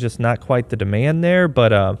now, or they're just not quite the demand there,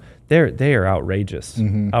 but they are outrageous.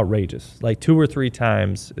 Outrageous, like 2 or 3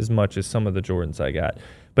 times as much as some of the Jordans I got.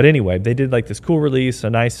 But anyway, they did like this cool release,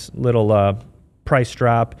 a nice little price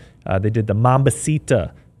drop. They did the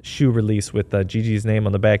Mambacita shoe release with Gigi's name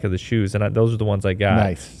on the back of the shoes, and those are the ones I got.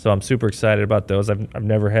 Nice. So I'm super excited about those. I've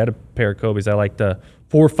never had a pair of Kobe's. I like the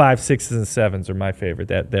 4, 5, 6s, and 7s are my favorite.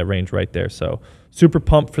 That range right there. So super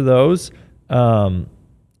pumped for those.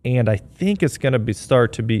 And I think it's going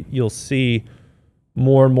to you'll see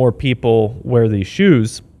more and more people wear these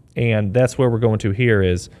shoes, and that's where we're going to here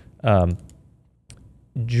is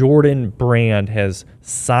Jordan Brand has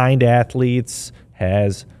signed athletes,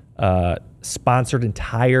 has sponsored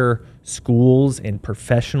entire schools and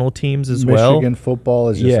professional teams as well. Michigan football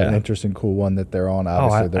is just an interesting, cool one that they're on.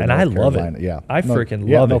 Obviously, I love it. Yeah, I freaking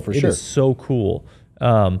love it. For it sure. is so cool.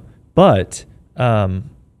 But do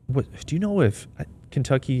you know if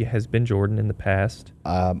Kentucky has been Jordan in the past?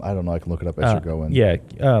 I don't know. I can look it up as you're going. Yeah,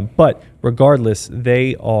 but regardless,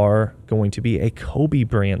 they are going to be a Kobe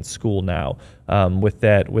brand school now. With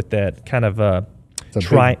that kind of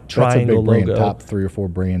triangle that's a big brand, logo. top 3 or 4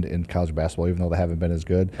 brand in college basketball, even though they haven't been as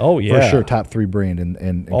good. Oh, yeah. For sure, top 3 brand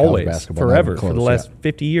in Always, college basketball. forever, for the last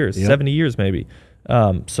 50 years, Yep. 70 years maybe.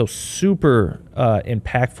 So super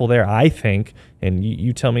impactful there, I think, and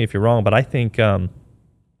you tell me if you're wrong, but I think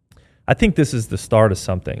this is the start of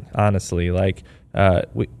something, honestly. Like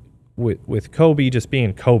with Kobe just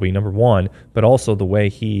being Kobe, number one, but also the way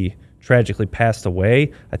he tragically passed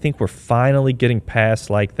away, I think we're finally getting past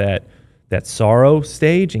like that sorrow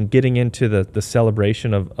stage and getting into the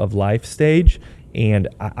celebration of life stage. And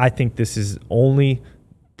I think this is only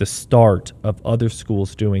the start of other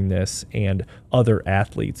schools doing this and other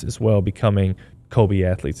athletes as well becoming Kobe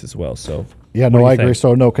athletes as well. So yeah, no, I agree.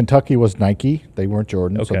 So no, Kentucky was Nike. They weren't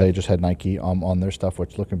Jordan, so Okay. they just had Nike on their stuff.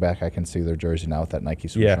 Which, looking back, I can see their jersey now with that Nike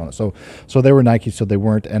swoosh on it. So they were Nike, so they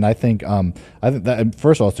weren't. And I think that, and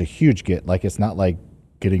first of all, it's a huge get. Like, it's not like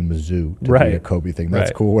getting Mizzou to be a Kobe thing.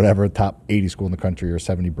 That's cool. Whatever, top 80 school in the country or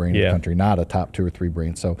 70 brand in the country, not a top 2 or 3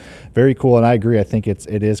 brand. So very cool. And I agree. I think it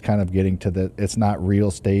is kind of getting to it's not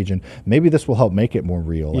real stage, and maybe this will help make it more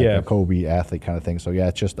real, like a Kobe athlete kind of thing. So yeah,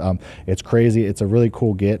 it's just it's crazy. It's a really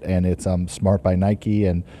cool get, and it's smart by Nike,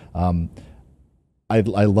 and I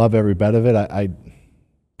love every bit of it.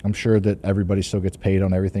 I'm sure that everybody still gets paid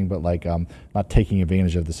on everything, but like not taking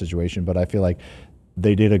advantage of the situation. But I feel like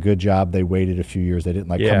they did a good job. They waited a few years. They didn't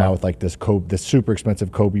come out with like this super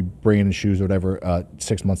expensive Kobe brand and shoes or whatever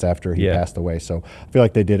 6 months after he passed away. So I feel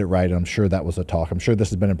like they did it right. And I'm sure that was a talk. I'm sure this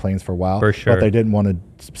has been in plans for a while. For sure. But they didn't want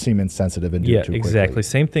to seem insensitive and do it too exactly. quickly.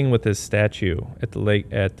 Same thing with his statue at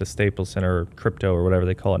the Staples Center, or Crypto, or whatever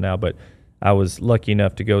they call it now. But I was lucky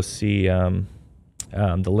enough to go see the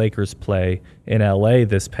Lakers play in LA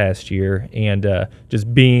this past year, and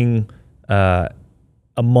just being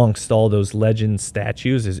amongst all those legend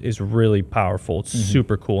statues is really powerful. It's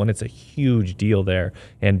super cool, and it's a huge deal there.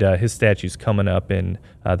 And his statue's coming up, and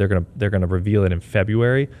they're gonna reveal it in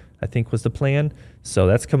February, I think was the plan. So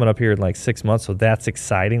that's coming up here in like 6 months. So that's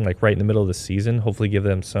exciting, like right in the middle of the season. Hopefully give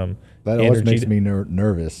them some That always makes me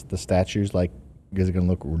nervous. The statues, like, is it going to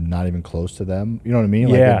look not even close to them? You know what I mean?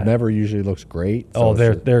 Like, Yeah. it never usually looks great. So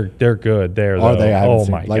they're good there. Are though. they? I haven't Oh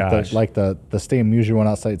seen, my gosh! the Stan Musial one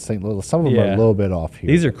outside St. Louis. Some of them are a little bit off here.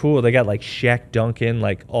 These are cool. They got like Shaq Duncan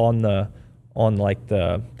like on like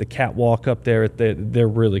the catwalk up there. They're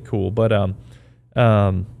really cool. But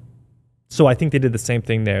so I think they did the same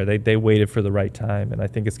thing there. They waited for the right time, and I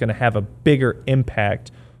think it's going to have a bigger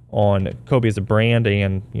impact on Kobe as a brand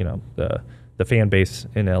and the fan base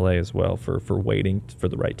in LA as well for waiting for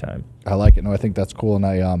the right time. I like it. No, I think that's cool, and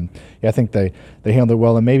I think they handled it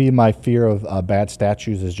well. And maybe my fear of bad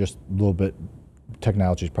statues is just a little bit.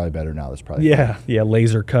 Technology is probably better now. That's probably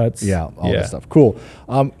Laser cuts. All that stuff. Cool.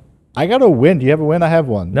 I got a win. Do you have a win? I have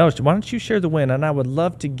one. No, why don't you share the win? And I would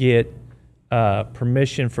love to get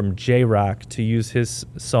permission from J-Rock to use his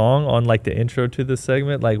song on like the intro to this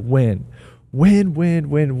segment, like win. That'd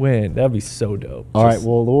be so dope. All right,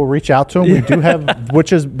 well, we'll reach out to him. We do have,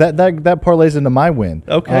 which is that parlays into my win.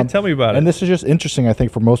 Okay, tell me about it. And this is just interesting, I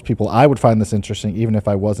think, for most people. I would find this interesting, even if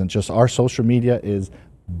I wasn't. Just our social media is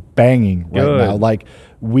banging right now. Like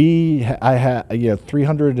I had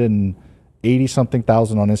 380 something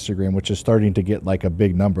thousand on Instagram, which is starting to get like a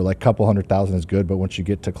big number. Like a couple 100,000 is good, but once you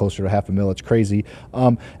get to closer to 500,000, it's crazy.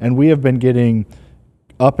 And we have been getting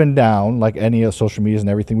up and down, like any of social medias and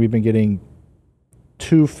everything. We've been getting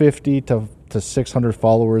 250 to 600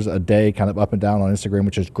 followers a day, kind of up and down on Instagram,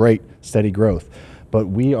 which is great, steady growth. But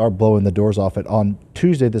we are blowing the doors off it. On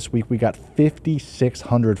Tuesday this week, we got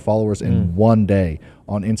 5,600 followers in one day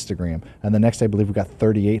on Instagram. And the next day, I believe we got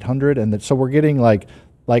 3,800. And so we're getting like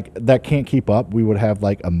that can't keep up. We would have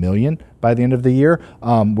like 1 million by the end of the year,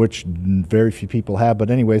 which very few people have. But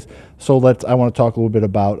anyways, so I want to talk a little bit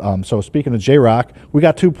about, so speaking of J-Rock, we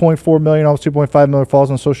got 2.4 million, almost 2.5 million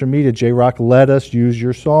followers on social media. J-Rock, let us use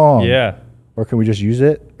your song. Yeah. Or can we just use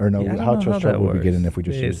it? Or no, how much how trouble would we get in if we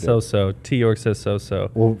just used it? So. T-York says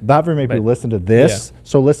so. Well, not very many people listen to this. Yeah.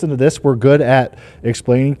 So listen to this. We're good at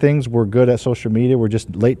explaining things. We're good at social media. We're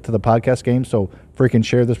just late to the podcast game. So freaking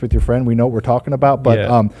share this with your friend. We know what we're talking about.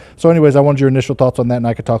 But so anyways, I wanted your initial thoughts on that, and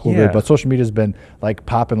I could talk a little bit. But social media has been like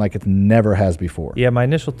popping like it never has before. Yeah, my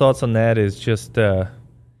initial thoughts on that is just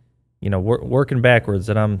working backwards,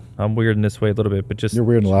 and I'm weird in this way a little bit, but just you're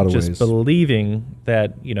weird in a lot of ways. Just believing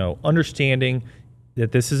that, understanding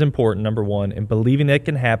that this is important, number one, and believing that it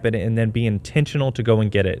can happen, and then be intentional to go and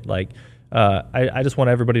get it. Like, I just want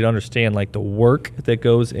everybody to understand like the work that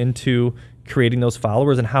goes into creating those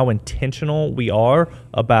followers and how intentional we are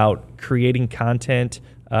about creating content,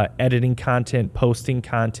 editing content, posting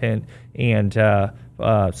content, and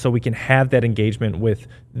so we can have that engagement with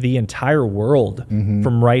the entire world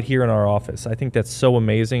from right here in our office. I think that's so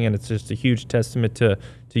amazing, and it's just a huge testament to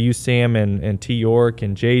you, Sam, and T. York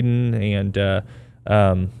and Jaden, and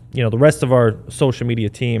the rest of our social media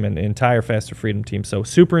team and the entire Faster Freedom team. So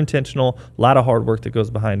super intentional, a lot of hard work that goes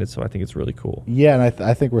behind it. So I think it's really cool. Yeah, and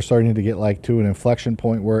I think we're starting to get like to an inflection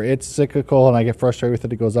point where it's cyclical, and I get frustrated with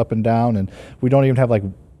it. It goes up and down, and we don't even have like.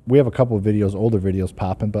 We have a couple of videos, older videos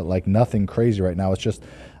popping, but like nothing crazy right now. It's just,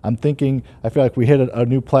 I feel like we hit a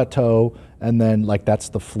new plateau, and then like that's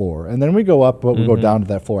the floor. And then we go up, but we go down to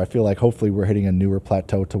that floor. I feel like hopefully we're hitting a newer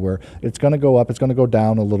plateau to where it's going to go up, it's going to go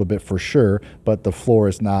down a little bit for sure, but the floor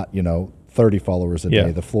is not, 30 followers a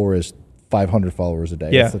day. The floor is 500 followers a day.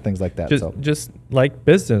 Yeah. So things like that. Just like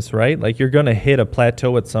business, right? Like you're going to hit a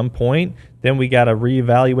plateau at some point. Then we got to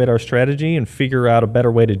reevaluate our strategy and figure out a better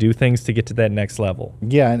way to do things to get to that next level.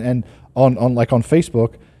 Yeah, and on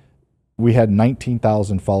Facebook, we had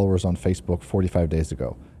 19,000 followers on Facebook 45 days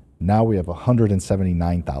ago. Now we have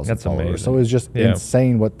 179,000 followers. Amazing. So it's just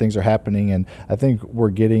insane what things are happening, and I think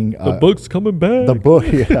we're getting the book's coming back. The book,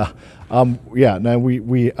 yeah, Now the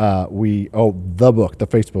book, the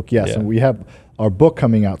Facebook, yes, and we have our book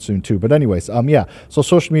coming out soon too. But anyways, So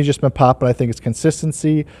social media just been popping. I think it's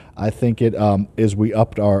consistency. I think it is. We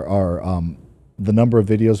upped our the number of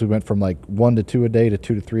videos. We went from like 1 to 2 a day to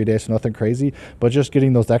 2 to 3 a day. So nothing crazy, but just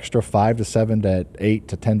getting those extra 5 to 7 to 8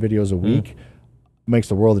 to 10 videos a week makes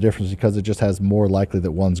the world of difference, because it just has more likely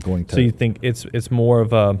that one's going to. So you think it's more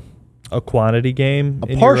of a quantity game?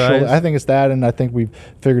 Partial. I think it's that, and I think we've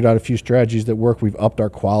figured out a few strategies that work. We've upped our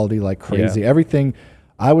quality like crazy. Everything.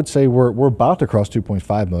 I would say we're about to cross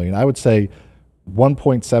 2.5 million. I would say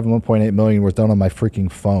 1.7, 1.8 million was done on my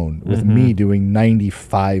freaking phone with me doing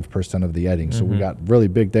 95% of the editing. So we got really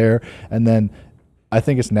big there, and then I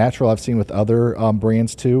think it's natural. I've seen with other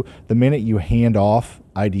brands too. The minute you hand off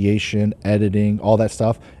ideation, editing, all that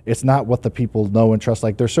stuff, it's not what the people know and trust.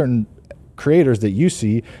 Like there's certain creators that you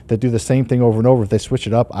see that do the same thing over and over. If they switch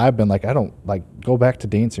it up, I've been like, I don't like go back to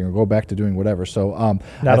dancing or go back to doing whatever. So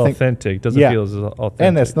not authentic. Doesn't feel as authentic.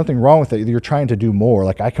 And there's nothing wrong with it. You're trying to do more.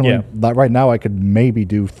 Like I can only, right now I could maybe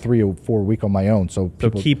do 3 or 4 a week on my own. So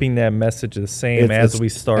keeping that message the same as we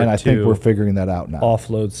start, and I think we're figuring that out now.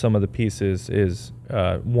 Offload some of the pieces is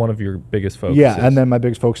one of your biggest focuses. Yeah, and then my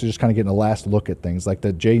biggest focus is just kind of getting a last look at things. Like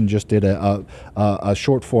that Jaden just did a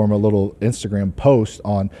short form, a little Instagram post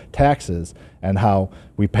on taxes and how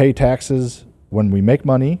we pay taxes when we make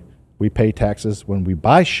money, we pay taxes when we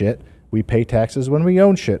buy shit, we pay taxes when we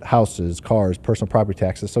own shit, houses, cars, personal property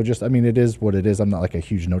taxes. So just, I mean, it is what it is. I'm not like a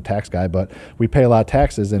huge no tax guy, but we pay a lot of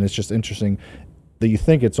taxes, and it's just interesting that you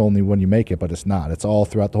think it's only when you make it, but it's not. It's all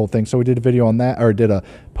throughout the whole thing. So we did a video on that, or did a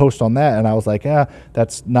post on that, and I was like,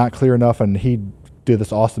 that's not clear enough. And he did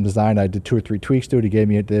this awesome design. I did 2 or 3 tweaks to it. He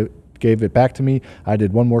gave it back to me. I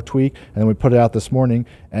did one more tweak, and then we put it out this morning.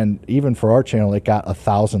 And even for our channel, it got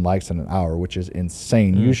 1,000 likes in an hour, which is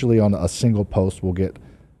insane. Usually on a single post, we'll get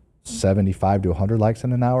 75 to 100 likes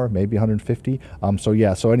in an hour, maybe 150. So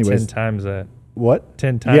yeah. So anyways, 10 times that. What?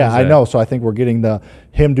 10 times. Yeah, I know. So I think we're getting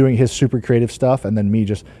him doing his super creative stuff, and then me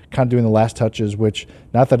just kind of doing the last touches, which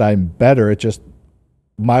not that I'm better, it's just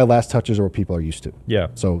my last touches are what people are used to. Yeah.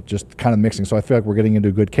 So just kind of mixing. So I feel like we're getting into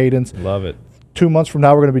a good cadence. Love it. 2 months from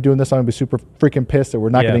now, we're going to be doing this. I'm going to be super freaking pissed that we're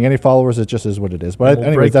not getting any followers. It just is what it is. But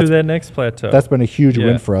we'll break through that next plateau. That's been a huge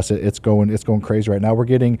win for us. It's going crazy right now. We're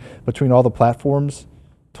getting, between all the platforms,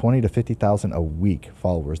 20 to 50,000 a week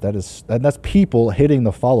followers. That's people hitting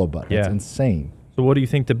the follow button. It's insane. So what do you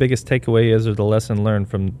think the biggest takeaway is, or the lesson learned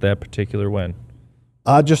from that particular win?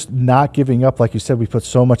 Just not giving up. Like you said, we put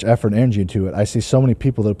so much effort and energy into it. I see so many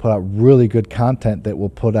people that put out really good content that will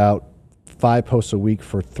put out 5 posts a week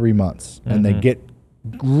for 3 months, and they get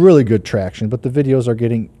really good traction, but the videos are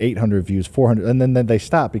getting 800 views, 400, and then they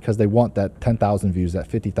stop because they want that 10,000 views, that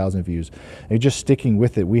 50,000 views, and just sticking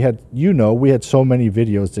with it. We had so many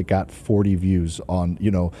videos that got 40 views on,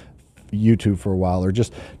 YouTube for a while, or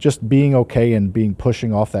just being okay and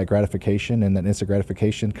pushing off that gratification and that instant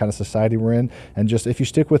gratification kind of society we're in. And just, if you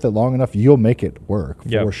stick with it long enough, you'll make it work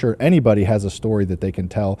for sure. Anybody has a story that they can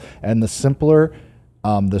tell, and the simpler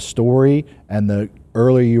the story and the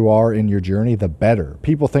earlier you are in your journey, the better.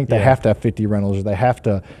 People think they have to have 50 rentals, or they have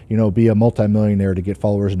to, be a multimillionaire to get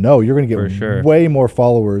followers. No, you're going to get way more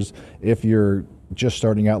followers if you're just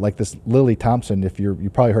starting out. Like this Lily Thompson, you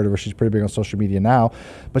probably heard of her. She's pretty big on social media now,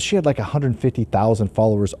 but she had like 150,000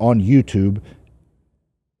 followers on YouTube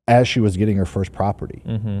as she was getting her first property.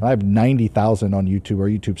 I have 90,000 on YouTube. Our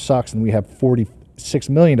YouTube sucks, and we have $46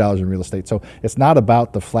 million in real estate. So it's not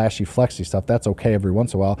about the flashy, flexy stuff. That's okay every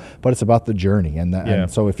once in a while, but it's about the journey.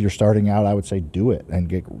 And so if you're starting out, I would say do it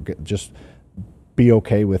and just be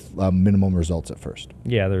okay with minimum results at first.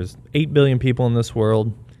 Yeah, there's 8 billion people in this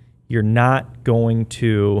world. You're not going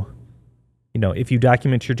to, if you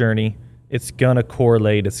document your journey, it's going to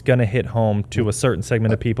correlate, it's going to hit home to a certain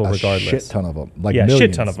segment of people regardless. A shit ton of them. Millions.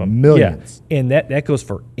 Shit ton of them. Millions. Yeah. And that goes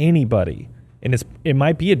for anybody. And it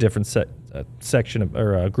might be a different section of,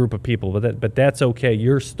 or a group of people, but that's okay.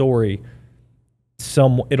 Your story,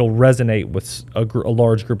 it'll resonate with a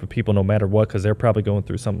large group of people no matter what, because they're probably going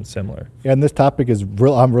through something similar. Yeah, and this topic is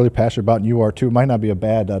real. I'm really passionate about, and you are too. It might not be a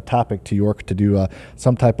bad topic to York to do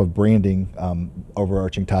some type of branding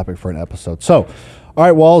overarching topic for an episode. So, all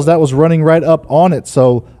right, Walls, that was running right up on it.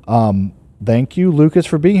 So, thank you, Lucas,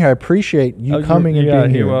 for being here. I appreciate you coming and being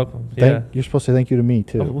here. You're welcome. You're supposed to say thank you to me,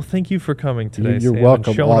 too. Well, thank you for coming today, You're Sam,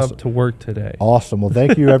 welcome. And showing up to work today. Awesome. Well,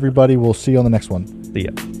 thank you, everybody. We'll see you on the next one. See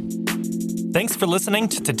ya. Thanks for listening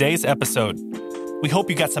to today's episode. We hope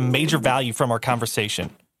you got some major value from our conversation.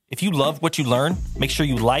 If you love what you learn, make sure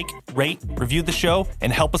you like, rate, review the show,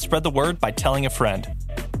 and help us spread the word by telling a friend.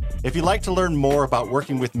 If you'd like to learn more about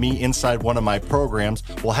working with me inside one of my programs,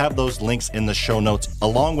 we'll have those links in the show notes,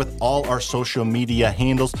 along with all our social media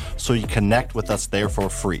handles, so you connect with us there for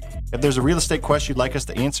free. If there's a real estate question you'd like us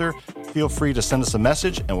to answer, feel free to send us a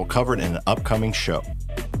message, and we'll cover it in an upcoming show.